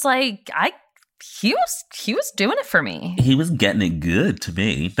I'm just like, he was doing it for me. He was getting it good to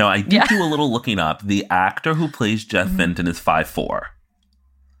me. Now, I did do a little looking up. The actor who plays Jeff Fenton is 5'4".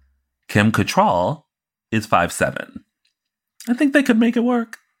 Kim Cattrall is 5'7". I think they could make it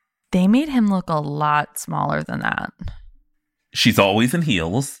work. They made him look a lot smaller than that. She's always in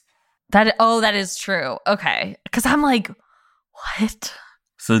heels. That is true. Okay. Because I'm like, what?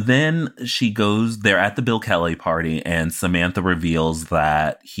 So then they're at the Bill Kelley party, and Samantha reveals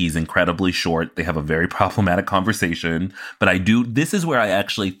that he's incredibly short. They have a very problematic conversation. But this is where I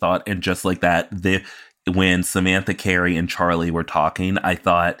actually thought, and just like that, when Samantha, Carrie, and Charlie were talking, I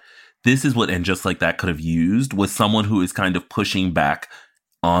thought this is what And Just Like That could have used, was someone who is kind of pushing back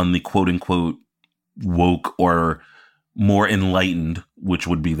on the quote unquote woke or more enlightened, which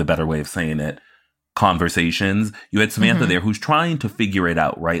would be the better way of saying it, conversations. You had Samantha there who's trying to figure it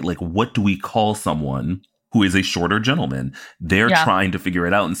out, right? Like, what do we call someone who is a shorter gentleman. They're trying to figure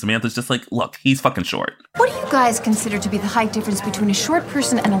it out. And Samantha's just like, look, he's fucking short. What do you guys consider to be the height difference between a short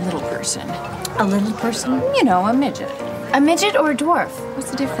person and a little person? A little person? You know, a midget. A midget or a dwarf?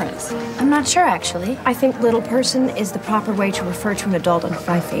 What's the difference? I'm not sure, actually. I think little person is the proper way to refer to an adult under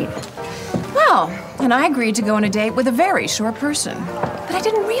 5 feet. Well, and I agreed to go on a date with a very short person. But I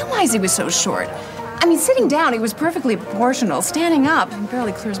didn't realize he was so short. I mean, sitting down, he was perfectly proportional. Standing up, he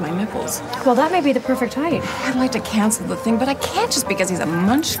barely clears my nipples. Well, that may be the perfect height. I'd like to cancel the thing, but I can't just because he's a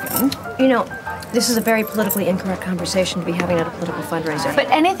munchkin. You know, this is a very politically incorrect conversation to be having at a political fundraiser.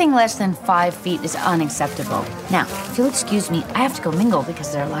 But anything less than 5 feet is unacceptable. Now, if you'll excuse me, I have to go mingle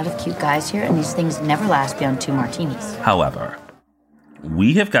because there are a lot of cute guys here, and these things never last beyond 2 martinis. However,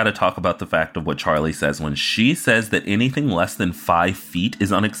 we have got to talk about the fact of what Charlie says when she says that anything less than 5 feet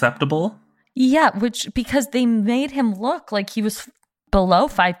is unacceptable. Yeah, because they made him look like he was below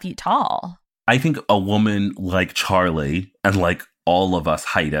 5 feet tall. I think a woman like Charlie, and like all of us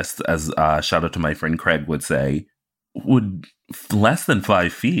heightists, as shout out to my friend Craig would say, would less than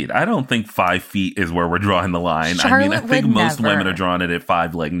 5 feet. I don't think 5 feet is where we're drawing the line. Charlotte I think most women are drawing it at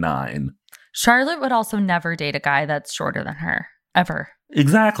 5'9". Charlotte would also never date a guy that's shorter than her, ever.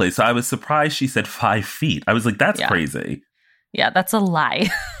 Exactly. So I was surprised she said 5 feet. I was like, that's crazy. Yeah, that's a lie.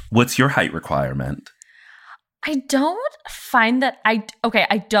 What's your height requirement? I don't find that I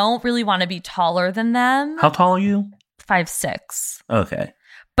don't really want to be taller than them. How tall are you? 5'6". Okay.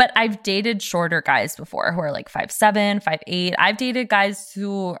 But I've dated shorter guys before who are like 5'7", 5'8". I've dated guys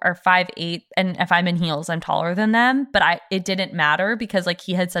who are 5'8", and if I'm in heels, I'm taller than them. But it didn't matter because like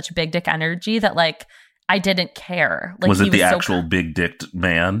he had such big dick energy that like I didn't care. Like, was it the actual big dicked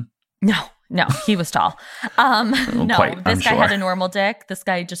man? No, he was tall. This guy had a normal dick. This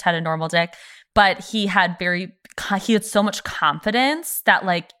guy just had a normal dick, but he had so much confidence that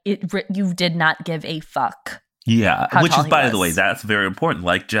like you did not give a fuck. Yeah, which is, by the way, that's very important.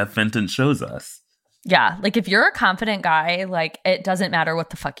 Like Jeff Fenton shows us. Yeah, like if you're a confident guy, like it doesn't matter what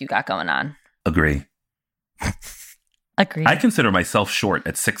the fuck you got going on. Agree. Agree. I consider myself short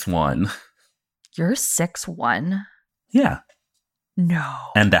at 6'1". You're 6'1"? Yeah. No.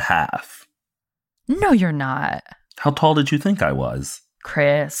 And a half. No, you're not. How tall did you think I was?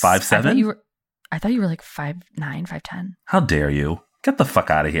 Chris. 5'7"? I thought you were like 5'9", 5'10". How dare you? Get the fuck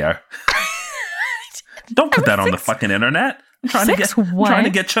out of here. Don't put that on the fucking internet. I'm trying to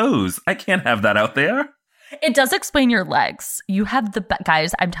get chose. I can't have that out there. It does explain your legs. You have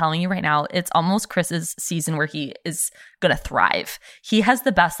guys, I'm telling you right now, it's almost Chris's season where he is going to thrive. He has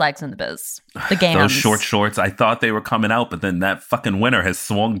the best legs in the biz. The games. Those short shorts, I thought they were coming out, but then that fucking winter has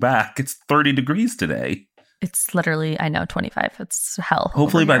swung back. It's 30 degrees today. It's literally, I know, 25. It's hell.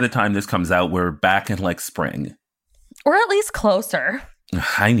 Hopefully by the time this comes out, we're back in like spring. Or at least closer.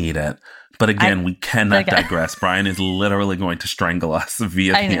 I need it. But again, we cannot digress. Brian is literally going to strangle us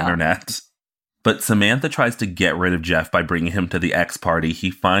via the internet. But Samantha tries to get rid of Jeff by bringing him to the X party. He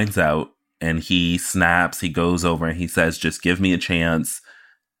finds out and he snaps. He goes over and he says, just give me a chance.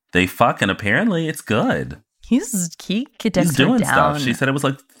 They fuck and apparently it's good. He's doing stuff. She said it was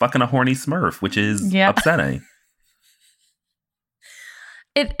like fucking a horny Smurf, which is upsetting.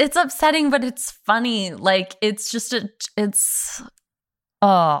 It's upsetting, but it's funny. Like it's just it's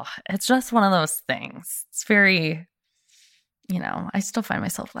just one of those things. It's very, I still find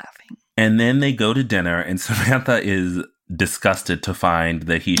myself laughing. And then they go to dinner, and Samantha is disgusted to find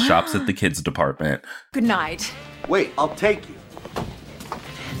that he shops at the kids' department. Good night. Wait, I'll take you.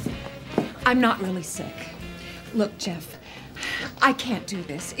 I'm not really sick. Look, Jeff, I can't do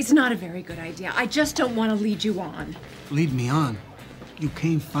this. It's not a very good idea. I just don't want to lead you on. Lead me on? You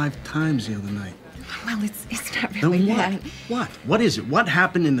came 5 times the other night. Well, it's not really that. What? What is it? What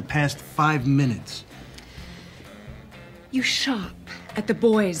happened in the past 5 minutes? You shop at the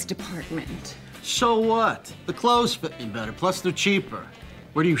boys' department. So what? The clothes fit me better, plus they're cheaper.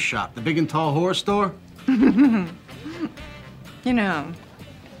 Where do you shop? The big and tall horror store?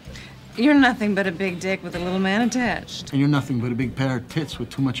 You're nothing but a big dick with a little man attached. And you're nothing but a big pair of tits with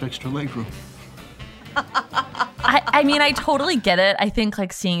too much extra leg room. I mean, I totally get it. I think,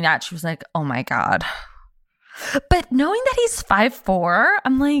 like, seeing that, she was like, oh, my God. But knowing that he's 5'4",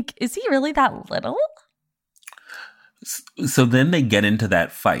 I'm like, is he really that little? So then they get into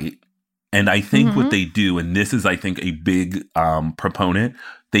that fight. And I think what they do, and this is, I think, a big proponent,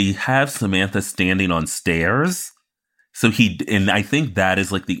 they have Samantha standing on stairs. And I think that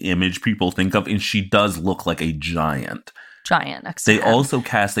is, like, the image people think of. And she does look like a giant. They also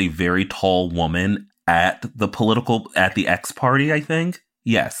cast a very tall woman at the X party, I think.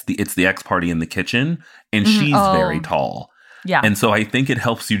 Yes, it's the X party in the kitchen, and she's very tall. Yeah. And so I think it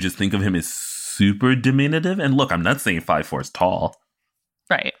helps you just think of him as super diminutive. And look, I'm not saying 5'4" is tall.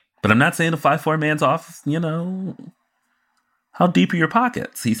 Right. But I'm not saying a 5'4" man's off, how deep are your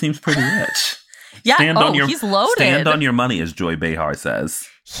pockets? He seems pretty rich. Yeah, he's loaded. Stand on your money, as Joy Behar says.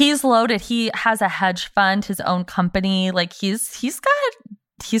 He's loaded. He has a hedge fund, his own company. Like he's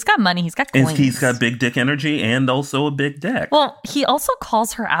got money. He's got coins. And he's got big dick energy and also a big dick. Well, he also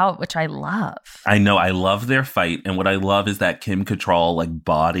calls her out, which I love. I know. I love their fight. And what I love is that Kim Cattrall, like,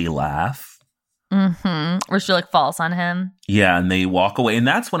 body laugh. Mm-hmm. Where she, like, falls on him. Yeah, and they walk away. And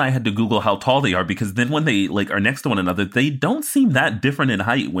that's when I had to Google how tall they are, because then when they, like, are next to one another, they don't seem that different in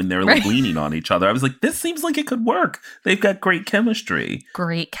height when they're, like, leaning on each other. I was like, this seems like it could work. They've got great chemistry.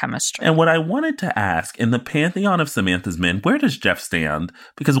 Great chemistry. And what I wanted to ask, in the pantheon of Samantha's men, where does Jeff stand?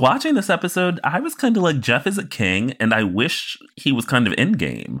 Because watching this episode, I was kind of like, Jeff is a king, and I wish he was kind of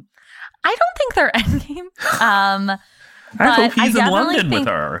endgame. I don't think they're endgame. I hope he's in London with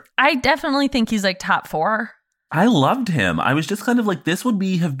her. I definitely think he's like top 4. I loved him. I was just kind of like, this would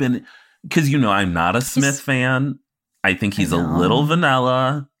have been, because, I'm not a Smith fan. I think he's a little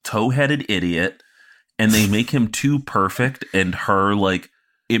vanilla, toe-headed idiot, and they make him too perfect, and her, like,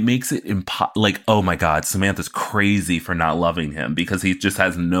 it makes it like, oh my God, Samantha's crazy for not loving him because he just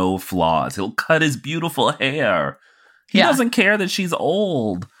has no flaws. He'll cut his beautiful hair. He doesn't care that she's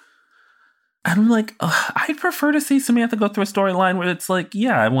old. And I'm like, I'd prefer to see Samantha go through a storyline where it's like,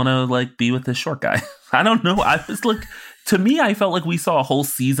 yeah, I want to like be with this short guy. I don't know. I was like, to me, I felt like we saw a whole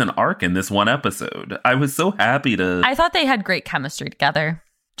season arc in this one episode. I was so happy to. I thought they had great chemistry together.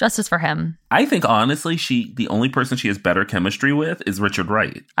 Justice for him. I think, honestly, the only person she has better chemistry with is Richard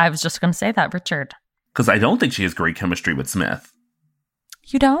Wright. I was just going to say that, Richard. Because I don't think she has great chemistry with Smith.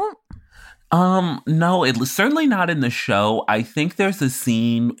 You don't? No, it's certainly not in the show. I think there's a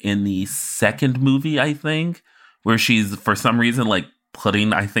scene in the second movie, I think, where she's, for some reason, like,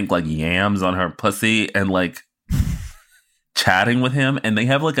 putting, I think, like, yams on her pussy and, like, chatting with him. And they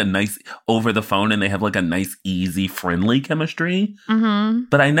have, like, a nice, over the phone, and they have, like, a nice, easy, friendly chemistry. Mm-hmm.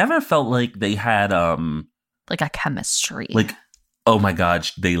 But I never felt like they had, like, a chemistry. Like, oh my God,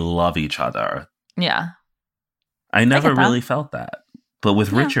 they love each other. Yeah. I never really felt that. But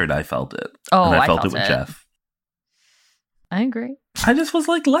with Richard, I felt it. Oh, and I felt it with Jeff. I agree. I just was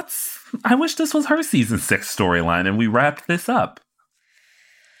like, I wish this was her season 6 storyline and we wrapped this up.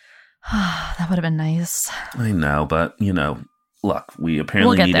 That would have been nice. I know, but, look, we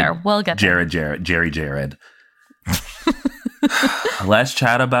apparently We'll get there. Jerry Jared. Let's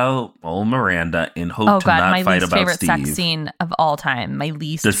chat about old Miranda in hope to not fight about Steve. Oh, God, my least favorite sex scene of all time. My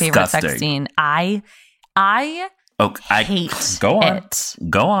least favorite sex scene. I hate it.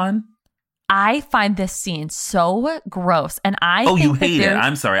 Go on. I find this scene so gross, and you hate it.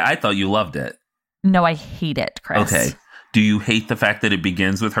 I'm sorry. I thought you loved it. No, I hate it, Chris. Okay. Do you hate the fact that it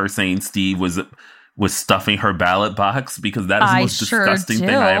begins with her saying Steve was stuffing her ballot box? Because that is the most disgusting thing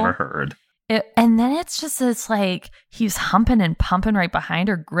I ever heard. And then it's just this, like, he's humping and pumping right behind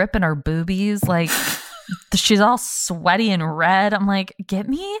her, gripping her boobies. Like, she's all sweaty and red. I'm like, get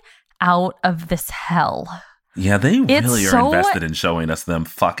me out of this hell. Yeah, they really are invested in showing us them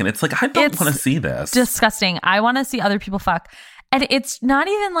fucking. It's like, I don't want to see this. Disgusting. I want to see other people fuck. And it's not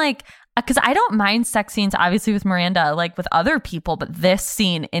even like, because I don't mind sex scenes, obviously, with Miranda, like with other people, but this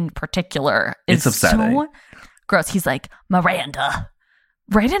scene in particular is upsetting. So gross. He's like, Miranda,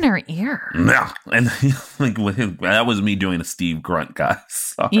 right in her ear. Yeah. And like that was me doing a Steve Grunt, guys.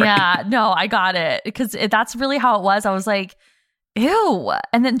 Sorry. Yeah, no, I got it. Because that's really how it was. I was like, ew.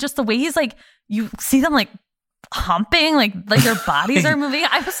 And then just the way he's like, you see them like humping, like their bodies are moving.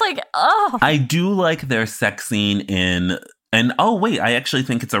 I was like, oh. I do like their sex scene and oh wait, I actually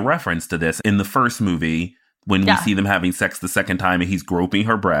think it's a reference to this in the first movie when we see them having sex the second time and he's groping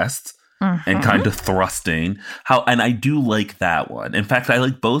her breasts and kind of thrusting. And I do like that one. In fact, I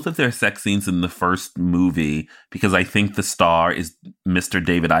like both of their sex scenes in the first movie because I think the star is Mr.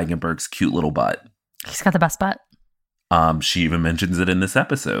 David Eigenberg's cute little butt. He's got the best butt. She even mentions it in this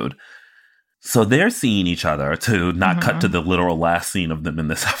episode. So they're seeing each other to not cut to the literal last scene of them in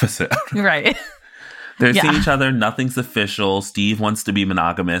this episode. Right. They're seeing each other. Nothing's official. Steve wants to be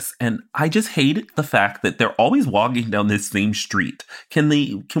monogamous. And I just hate the fact that they're always walking down this same street. Can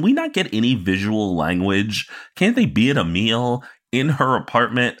we not get any visual language? Can't they be at a meal in her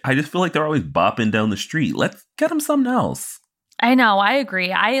apartment? I just feel like they're always bopping down the street. Let's get them something else. I know. I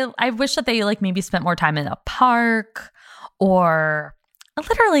agree. I wish that they like maybe spent more time in a park or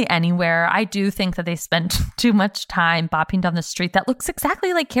literally anywhere. I do think that they spend too much time bopping down the street that looks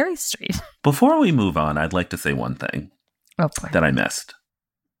exactly like Carey Street. Before we move on, I'd like to say one thing that I missed.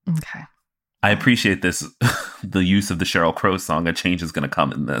 Okay. I appreciate the use of the Sheryl Crow song, A Change Is Gonna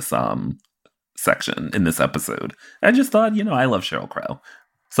Come in this section in this episode. I just thought, I love Sheryl Crow.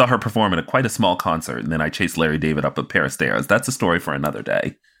 Saw her perform at quite a small concert, and then I chased Larry David up a pair of stairs. That's a story for another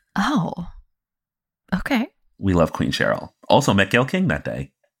day. Oh, okay. We love Queen Cheryl. Also met Gayle King that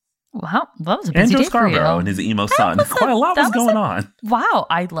day. Wow, that was a busy and Joe day for you. Scarborough and his emo son. Quite a lot was going on. Wow,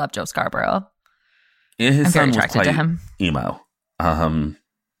 I love Joe Scarborough. His I'm son very attracted to him. Emo.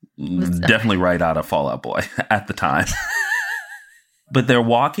 Definitely right out of Fall Out Boy at the time. But they're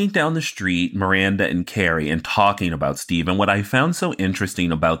walking down the street, Miranda and Carrie, and talking about Steve. And what I found so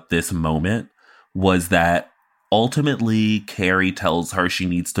interesting about this moment was that ultimately Carrie tells her she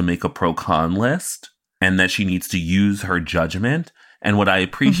needs to make a pro-con list and that she needs to use her judgment. And what I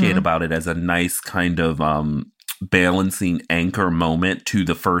appreciate about it as a nice kind of balancing anchor moment to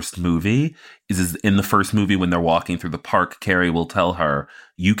the first movie is in the first movie when they're walking through the park, Carrie will tell her,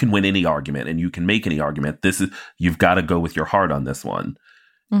 you can win any argument and you can make any argument. You've got to go with your heart on this one.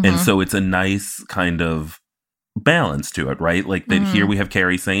 And so it's a nice kind of balance to it, right? Like that here we have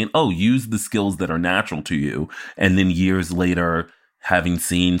Carrie saying, oh, use the skills that are natural to you. And then years later, having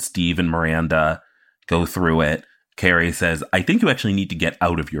seen Steve and Miranda go through it, Carrie says, I think you actually need to get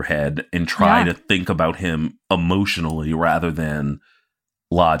out of your head and try to think about him emotionally rather than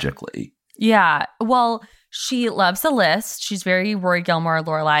logically. Yeah. Well, she loves the list. She's very Rory Gilmore,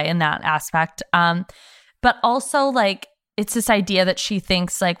 Lorelai in that aspect. But also, like, it's this idea that she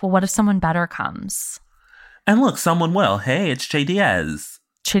thinks, like, well, what if someone better comes? And look, someone will. Hey, it's Che Diaz.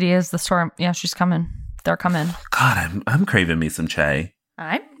 Che Diaz, the storm. Yeah, she's coming. They're coming. God, I'm craving me some Che.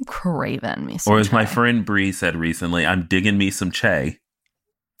 I'm craving me some Or as Che. my friend Bree said recently, I'm digging me some Che.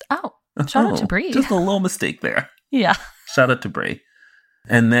 Oh, shout out to Bree. Just a little mistake there. Yeah. Shout out to Bree.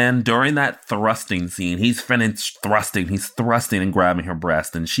 And then during that thrusting scene, he's finished thrusting. He's thrusting and grabbing her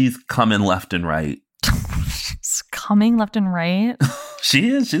breast, and she's coming left and right. She's coming left and right. She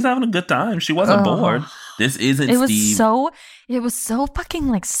is. She's having a good time. She wasn't bored. This isn't Steve. It was so fucking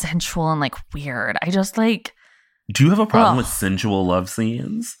like sensual and like weird. I just like. Do you have a problem with sensual love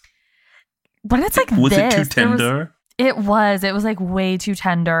scenes? When it's like was this, it too tender? It was like way too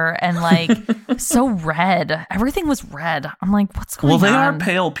tender and like so red. Everything was red. I'm like, what's going on? Well, they are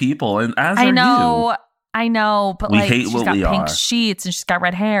pale people, and as I are know, you. I know, but We like hate she's what got we pink are. sheets and she's got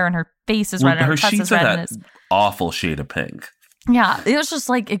red hair and her face is red and her chest sheets is are red. that And it's, awful shade of pink. yeah, it was just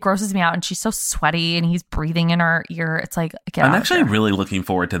like, it grosses me out. And she's so sweaty and he's breathing in her ear. It's like, get I'm out actually of here. really looking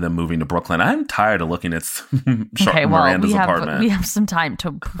forward to them moving to Brooklyn. I'm tired of looking at Miranda's apartment. We have some time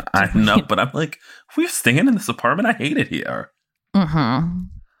to I know, but I'm like, we're staying in this apartment. I hate it here. Mm-hmm.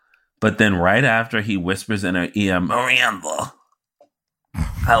 But then right after he whispers in her ear, Miranda,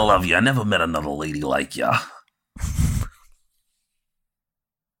 I love you. I never met another lady like you.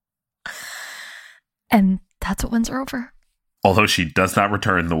 And that's what wins her over. Although she does not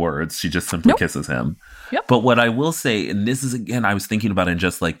return the words. She just simply kisses him. Yep. But what I will say, and this is, again, I was thinking about it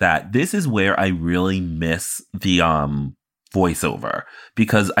just like that. This is where I really miss the voiceover.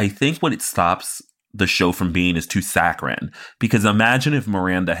 Because I think what it stops the show from being is too saccharine. Because imagine if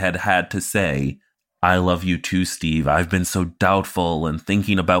Miranda had to say, I love you too, Steve. I've been so doubtful and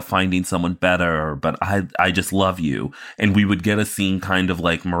thinking about finding someone better, but I just love you. And we would get a scene kind of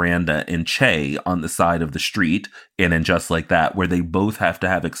like Miranda and Che on the side of the street, and in Just Like That, where they both have to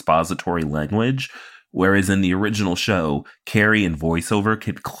have expository language. Whereas in the original show, Carrie and voiceover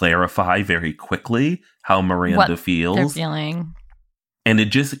could clarify very quickly how Miranda feels. They're feeling. And it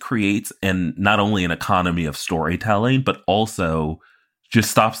just creates not only an economy of storytelling, but also just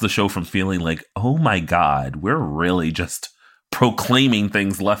stops the show from feeling like, oh my God, we're really just proclaiming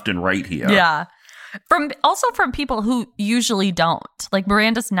things left and right here. Yeah. From people who usually don't. Like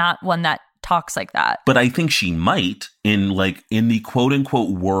Miranda's not one that talks like that. But I think she might in the quote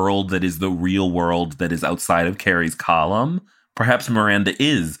unquote world that is the real world that is outside of Carrie's column. Perhaps Miranda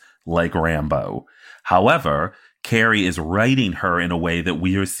is like Rambo. However, Carrie is writing her in a way that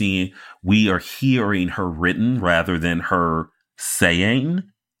we are hearing her written rather than her saying.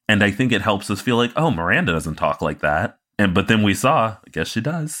 And I think it helps us feel like, oh, Miranda doesn't talk like that. But then we saw, I guess she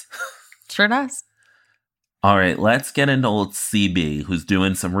does. Sure does. All right, let's get into old CB, who's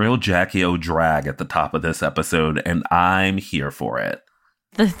doing some real Jackie O drag at the top of this episode, and I'm here for it.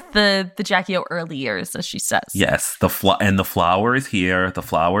 The Jackie O early years, as she says. Yes, the flower is here. The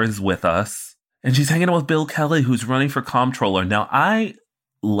flower is with us. And she's hanging out with Bill Kelley, who's running for comptroller. Now, I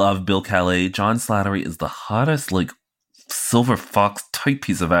love Bill Kelley. John Slattery is the hottest, silver fox type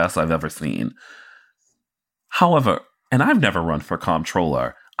piece of ass I've ever seen. However, and I've never run for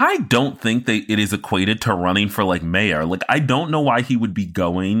comptroller, I don't think that it is equated to running for like mayor. Like, I don't know why he would be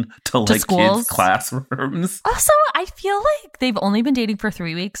going to like schools? kids' classrooms. Also, I feel like they've only been dating for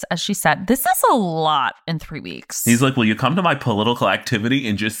 3 weeks. As she said, this is a lot in 3 weeks. He's like, will you come to my political activity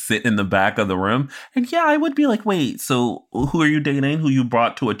and just sit in the back of the room? And yeah, I would be like, wait, so who are you dating? Who you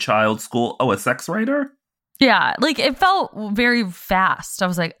brought to a child's school? Oh, a sex writer? Yeah, like it felt very fast. I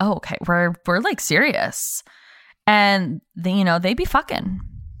was like, oh, okay, we're like serious. And they be fucking.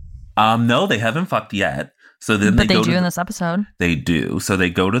 No, they haven't fucked yet. So then but they do in this episode. They do. So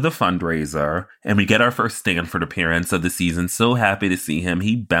they go to the fundraiser, and we get our first Stanford appearance of the season. So happy to see him.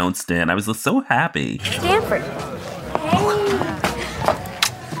 He bounced in. I was so happy. Stanford. Hey.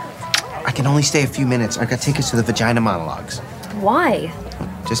 I can only stay a few minutes. I got tickets to the vagina monologues. Why?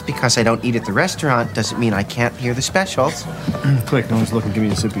 Just because I don't eat at the restaurant doesn't mean I can't hear the specials. Quick, no one's looking. Give me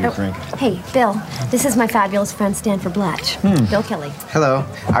a sip of your drink. Hey, Bill. This is my fabulous friend Stanford Blatch. Bill Kelley. Hello.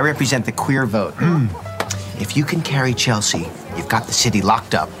 I represent the queer vote. If you can carry Chelsea, you've got the city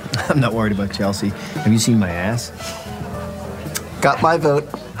locked up. I'm not worried about Chelsea. Have you seen my ass? Got my vote.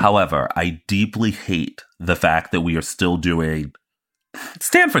 However, I deeply hate the fact that we are still doing...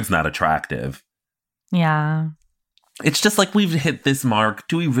 Stanford's not attractive. Yeah. It's just like we've hit this mark.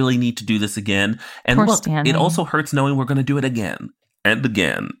 Do we really need to do this again? And Poor look, Stanley. It also hurts knowing we're going to do it again and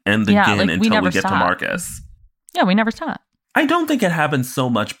again and again like, until we get stop. to Marcus. Yeah, we never stop. I don't think it happens so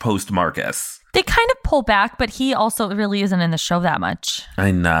much post-Marcus. They kind of pull back, but he also really isn't in the show that much.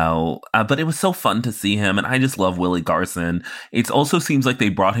 I know, but it was so fun to see him, and I just love Willie Garson. It also seems like they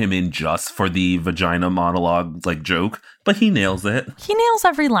brought him in just for the vagina monologue, like, joke, but he nails it. He nails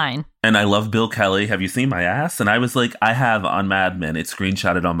every line. And I love Bill Kelley. Have you seen my ass? And I was like, I have on Mad Men. It's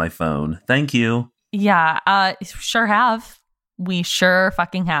screenshotted on my phone. Thank you. Yeah, sure have. We sure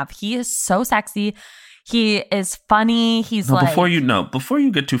fucking have. He is so sexy. He is funny. He's before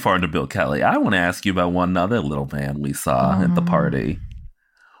you get too far into Bill Kelley, I want to ask you about one other little man we saw at the party.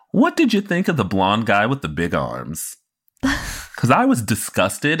 What did you think of the blonde guy with the big arms? Because I was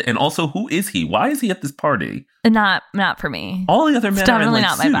disgusted. And also, who is he? Why is he at this party? Not for me. All the other men are in, like,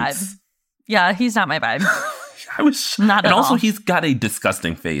 not suits. my vibe. Yeah, he's not my vibe. I was not at all. And also, he's got a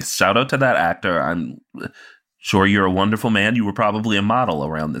disgusting face. Shout out to that actor. I'm sure you're a wonderful man. You were probably a model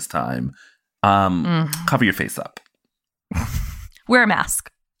around this time. Cover your face up. Wear a mask.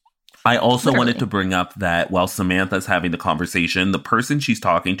 I also Literally. wanted to bring up that while Samantha's having the conversation, the person she's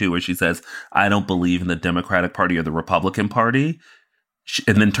talking to, where she says, I don't believe in the Democratic Party or the Republican Party,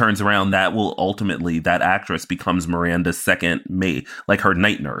 and then turns around, that will ultimately, that actress becomes Miranda's second maid, like her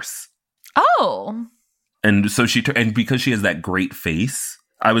night nurse. Oh. And so and because she has that great face,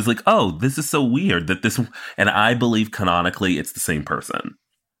 I was like, oh, this is so weird that this, and I believe canonically it's the same person.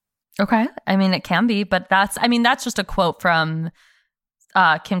 Okay. I mean, it can be, but that's just a quote from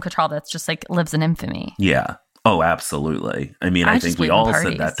Kim Cattrall that's just like lives in infamy. Yeah. Oh, absolutely. I mean, I think we all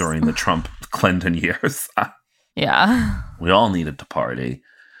said that during the Trump-Clinton years. Yeah. We all needed to party.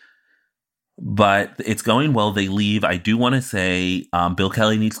 But it's going well. They leave. I do want to say Bill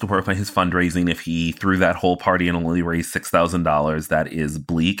Kelley needs to work on his fundraising. If he threw that whole party and only raised $6,000, that is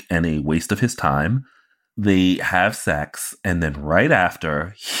bleak and a waste of his time. They have sex, and then right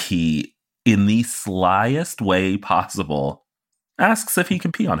after, he, in the slyest way possible, asks if he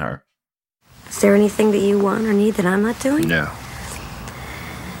can pee on her. Is there anything that you want or need that I'm not doing? No.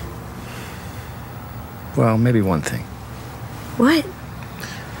 Well, maybe one thing. What?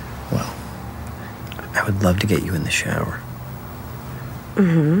 Well, I would love to get you in the shower.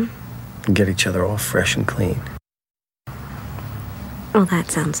 Mm-hmm. And get each other all fresh and clean. Oh, that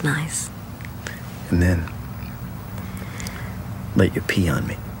sounds nice. And then let you pee on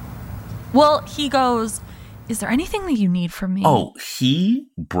me. Well, he goes, is there anything that you need from me? Oh, he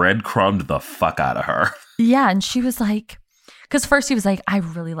breadcrumbed the fuck out of her. Yeah, and she was like, because first he was like, I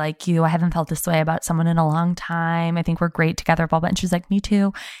really like you. I haven't felt this way about someone in a long time. I think we're great together, blah, blah. And she's like, me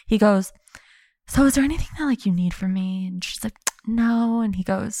too. He goes, so is there anything that like you need from me? And she's like, no. And he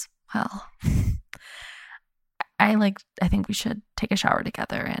goes, well, I think we should take a shower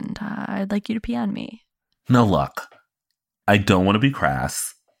together, and I'd like you to pee on me. No luck. I don't want to be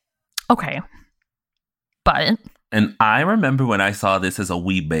crass. Okay. But. And I remember when I saw this as a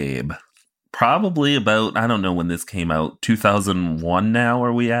wee babe, probably about, I don't know when this came out, 2001 now,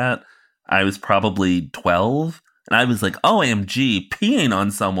 are we at? I was probably 12. And I was like, OMG, peeing on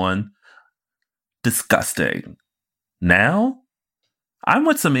someone. Disgusting. Now, I'm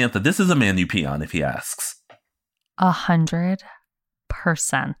with Samantha. This is a man you pee on if he asks. 100%.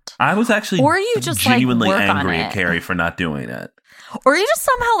 I was actually or you just genuinely like work angry on at Carrie for not doing it. Or you just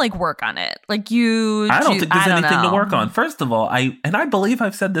somehow like work on it. Like I don't think there's anything to work on. First of all, I believe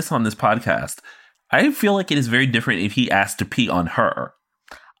I've said this on this podcast. I feel like it is very different if he asked to pee on her.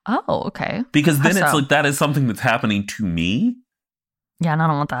 Oh, okay. Because then it's like that is something that's happening to me. Yeah, and I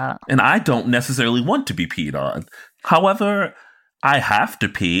don't want that. And I don't necessarily want to be peed on. However, I have to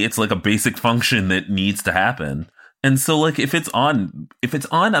pee. It's like a basic function that needs to happen. And so, like, if it's on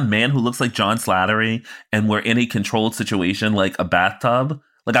a man who looks like John Slattery and we're in a controlled situation, like a bathtub,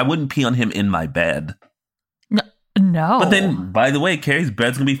 like, I wouldn't pee on him in my bed. No. But then, by the way, Carrie's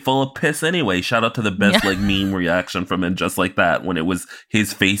bed's gonna be full of piss anyway. Shout out to the best, like, meme reaction from him, Just Like That, when it was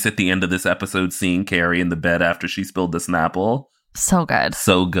his face at the end of this episode seeing Carrie in the bed after she spilled the Snapple. So good.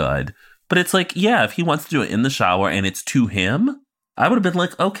 So good. But it's like, yeah, if he wants to do it in the shower and it's to him, I would have been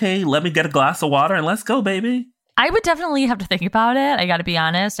like, okay, let me get a glass of water and let's go, baby. I would definitely have to think about it. I got to be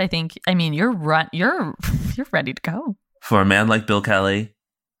honest. You're ready to go. For a man like Bill Kelley,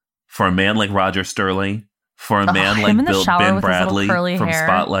 for a man like Roger Sterling, for a man like Ben Bradley from hair.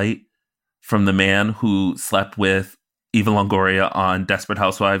 Spotlight, from the man who slept with Eva Longoria on Desperate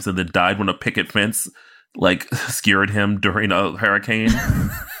Housewives and then died when a picket fence like skewered him during a hurricane.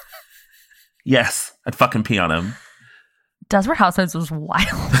 Yes, I'd fucking pee on him. Desperate Housewives was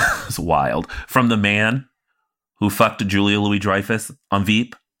wild. It was wild. From the man who fucked Julia Louis-Dreyfus on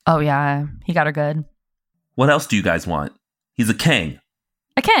Veep. Oh, yeah. He got her good. What else do you guys want? He's a king.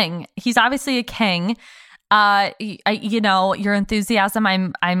 A king. He's obviously a king. Your enthusiasm,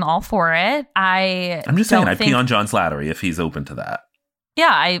 I'm all for it. I'm just saying, I'd pee on John Slattery if he's open to that.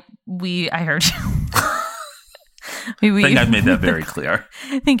 Yeah, I heard you. I think I've made that very clear.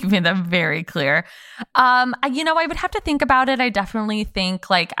 I think you've made that very clear. I would have to think about it. I definitely think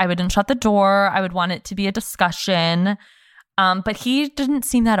like I wouldn't shut the door. I would want it to be a discussion. But he didn't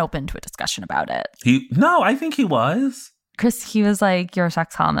seem that open to a discussion about it. I think he was. Because he was like, you're a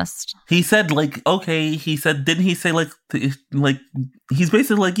sex columnist. He said like, okay, didn't he say like, he's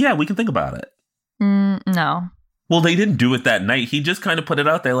basically like, yeah, we can think about it. No. Well, they didn't do it that night. He just kind of put it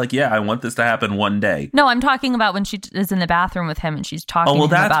out there like, yeah, I want this to happen one day. No, I'm talking about when she is in the bathroom with him and she's talking to him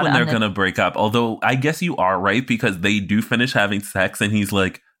about it. Oh, well, that's when they're going to break up. Although, I guess you are right because they do finish having sex and he's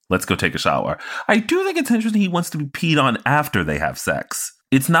like, let's go take a shower. I do think it's interesting he wants to be peed on after they have sex.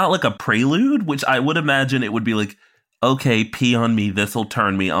 It's not like a prelude, which I would imagine it would be like, okay, pee on me, this'll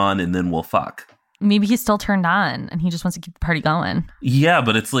turn me on, and then we'll fuck. Maybe he's still turned on and he just wants to keep the party going. Yeah,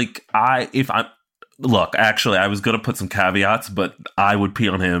 but it's like, look, actually, I was going to put some caveats, but I would pee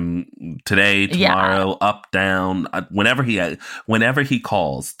on him today, tomorrow, up, down, whenever he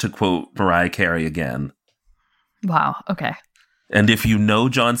calls, to quote Mariah Carey again. Wow. Okay. And if you know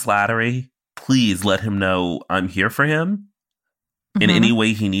John Slattery, please let him know I'm here for him in any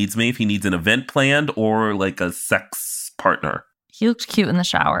way he needs me. If he needs an event planned or like a sex partner. He looked cute in the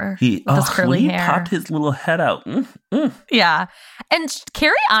shower with his curly hair. He popped his little head out. Yeah. And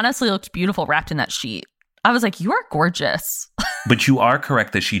Carrie honestly looked beautiful wrapped in that sheet. I was like, you are gorgeous. But you are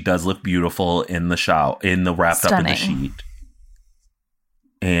correct that she does look beautiful in the shower, wrapped up in the sheet.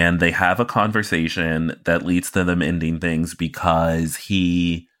 And they have a conversation that leads to them ending things because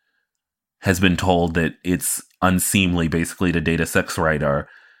he has been told that it's unseemly basically to date a sex writer.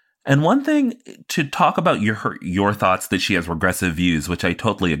 And one thing to talk about your thoughts that she has regressive views, which I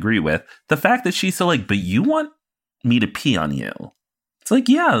totally agree with. The fact that she's so like, but you want me to pee on you. It's like,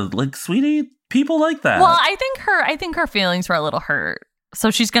 yeah, like, sweetie, people like that. Well, I think her feelings were a little hurt. So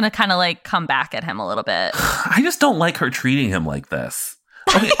she's going to kind of like come back at him a little bit. I just don't like her treating him like this.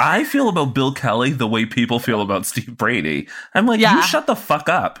 Okay, I feel about Bill Kelley the way people feel about Steve Brady. I'm like, you shut the fuck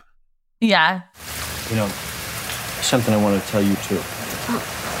up. Yeah. Something I want to tell you too.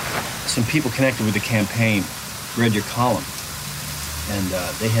 Some people connected with the campaign read your column, and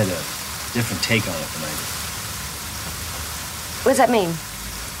they had a different take on it than I did. What does that mean?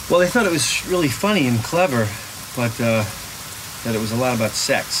 Well, they thought it was really funny and clever, but that it was a lot about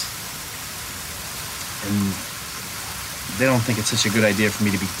sex. And they don't think it's such a good idea for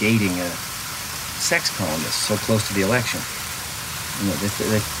me to be dating a sex columnist so close to the election.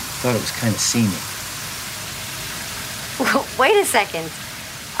 They thought it was kind of seamy. Well, wait a second.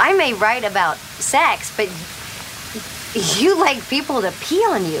 I may write about sex, but you like people to pee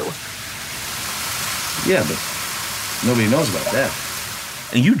on you. Yeah, but nobody knows about that.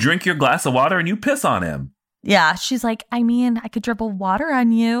 And you drink your glass of water and you piss on him. Yeah, she's like, I mean, I could dribble water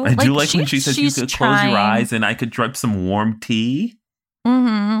on you. I do like when she says you could close your eyes and I could drip some warm tea.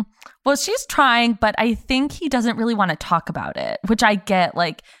 Mm-hmm. Well, she's trying, but I think he doesn't really want to talk about it, which I get.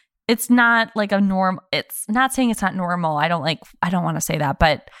 Like, it's not like a norm. It's not saying it's not normal. I don't want to say that,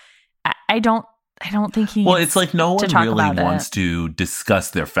 but I don't I don't think he. Well, it's like no one really wants it. to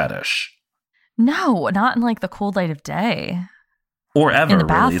discuss their fetish. No, not in like the cold light of day. Or ever, in the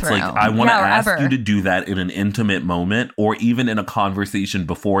really. It's like, I want to ask ever. you to do that in an intimate moment or even in a conversation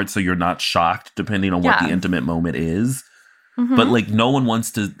before it so you're not shocked, depending on what the intimate moment is. Mm-hmm. But like, no one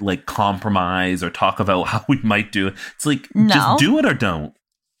wants to like compromise or talk about how we might do it. It's like, just do it or don't.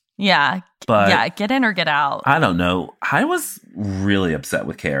 Yeah. But yeah, get in or get out. I don't know. I was really upset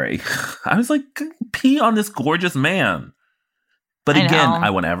with Carrie. I was like, pee on this gorgeous man. But again, I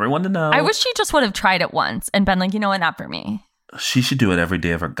want everyone to know. I wish she just would have tried it once and been like, you know what, not for me. She should do it every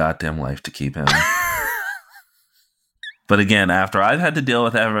day of her goddamn life to keep him. But again, after I've had to deal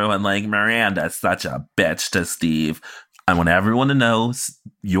with everyone like, Miranda's such a bitch to Steve, I want everyone to know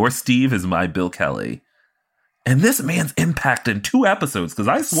your Steve is my Bill Kelley. And this man's impact in 2 episodes, because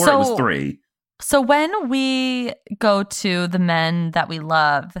I swore it was 3. So when we go to the men that we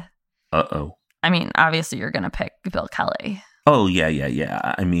love... Uh-oh. I mean, obviously you're going to pick Bill Kelley. Oh,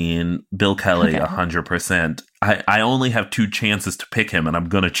 yeah. I mean, Bill Kelley, 100%. I only have 2 chances to pick him, and I'm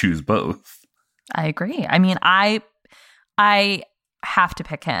going to choose both. I agree. I mean, I have to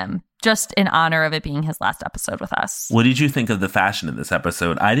pick him, just in honor of it being his last episode with us. What did you think of the fashion in this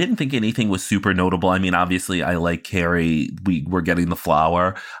episode? I didn't think anything was super notable. I mean, obviously, I like Carrie. We were getting the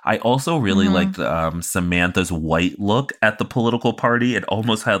flower. I also really liked Samantha's white look at the political party. It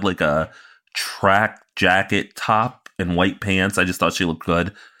almost had like a track jacket top and white pants. I just thought she looked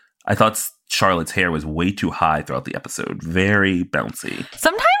good. I thought Charlotte's hair was way too high throughout the episode. Very bouncy.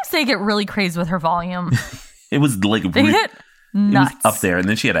 Sometimes they get really crazy with her volume. It was like they get nuts. It was up there. And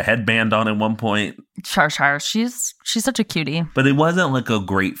then she had a headband on at one point. Char. She's such a cutie. But it wasn't like a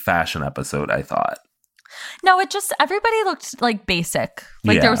great fashion episode, I thought. No, it just, everybody looked like basic.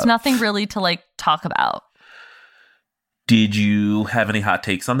 Like there was nothing really to like talk about. Did you have any hot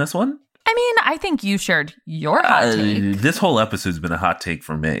takes on this one? I mean, I think you shared your hot take. This whole episode's been a hot take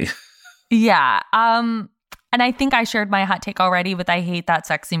for me. Yeah. And I think I shared my hot take already with I hate that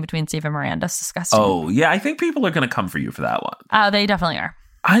sex scene between Steve and Miranda. It's disgusting. Oh, yeah. I think people are going to come for you for that one. They definitely are.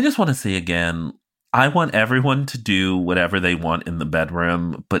 I just want to say again, I want everyone to do whatever they want in the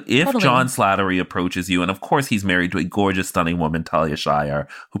bedroom. But if John Slattery approaches you, and of course he's married to a gorgeous, stunning woman, Talia Shire,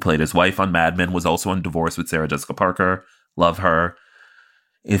 who played his wife on Mad Men, was also on Divorce with Sarah Jessica Parker. Love her.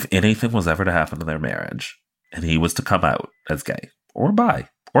 If anything was ever to happen to their marriage, and he was to come out as gay, or bi,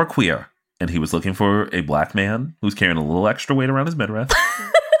 or queer, and he was looking for a black man who's carrying a little extra weight around his midriff,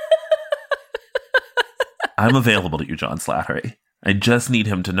 I'm available to you, John Slattery. I just need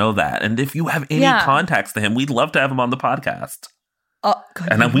him to know that. And if you have any contacts to him, we'd love to have him on the podcast. Oh, God,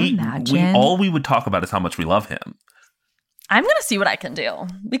 and we would talk about is how much we love him. I'm going to see what I can do.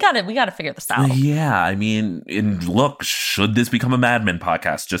 We got to figure this out. Yeah, I mean, look, should this become a Mad Men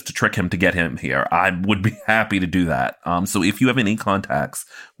podcast just to trick him to get him here? I would be happy to do that. So if you have any contacts,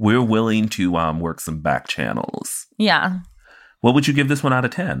 we're willing to work some back channels. Yeah. What would you give this one out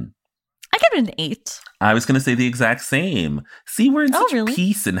of 10? I give it an 8. I was going to say the exact same. See, we're in such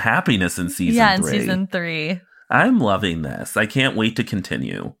peace and happiness in season 3. Yeah, in season 3. I'm loving this. I can't wait to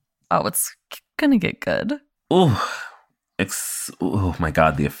continue. Oh, it's going to get good. Oh my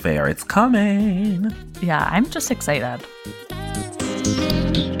God, the affair. It's coming. Yeah, I'm just excited.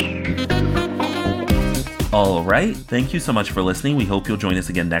 All right. Thank you so much for listening. We hope you'll join us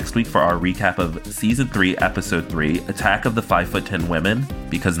again next week for our recap of Season 3, Episode 3, Attack of the 5'10" Women,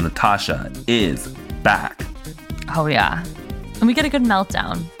 because Natasha is back. Oh, yeah. And we get a good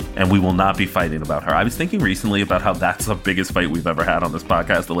meltdown. And we will not be fighting about her. I was thinking recently about how that's the biggest fight we've ever had on this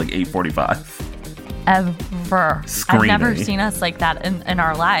podcast at like 8:45. Ever. Screaming. I've never seen us like that in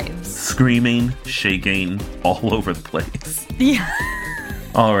our lives. Screaming, shaking, all over the place. Yeah.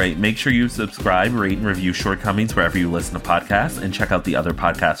 All right, make sure you subscribe, rate, and review Shortcomings wherever you listen to podcasts, and check out the other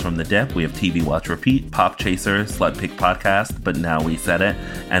podcasts from The Dip. We have TV Watch Repeat, Pop Chaser, Slut Pig Podcast, But Now We Said It,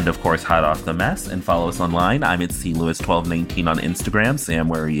 and of course, Hot Off the Mess. And follow us online. I'm at CLewis1219 on Instagram. Sam,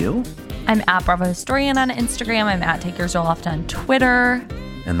 where are you? I'm at Bravo Historian on Instagram. I'm at Take Your Soul Off on Twitter.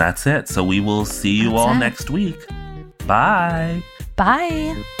 And that's it. So we will see you all next week. Bye.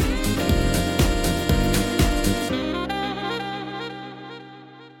 Bye.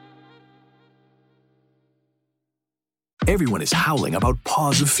 Everyone is howling about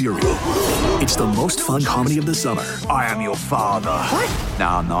Paws of Fury. It's the most fun comedy of the summer. I am your father. What? No,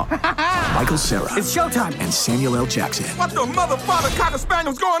 I'm not. Michael Cera. It's showtime. And Samuel L. Jackson. What the motherfucker cocker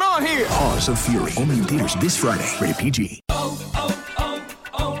spaniel's going on here? Paws of Fury. Only in theaters this Friday. Rated PG.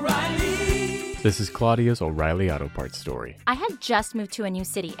 O'Reilly. This is Claudia's O'Reilly Auto Parts story. I had just moved to a new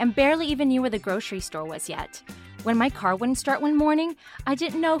city and barely even knew where the grocery store was yet. When my car wouldn't start one morning, I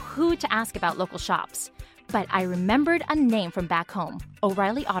didn't know who to ask about local shops. But I remembered a name from back home,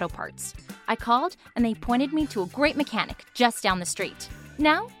 O'Reilly Auto Parts. I called, and they pointed me to a great mechanic just down the street.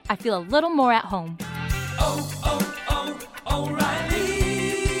 Now, I feel a little more at home. Oh, oh, oh, O'Reilly.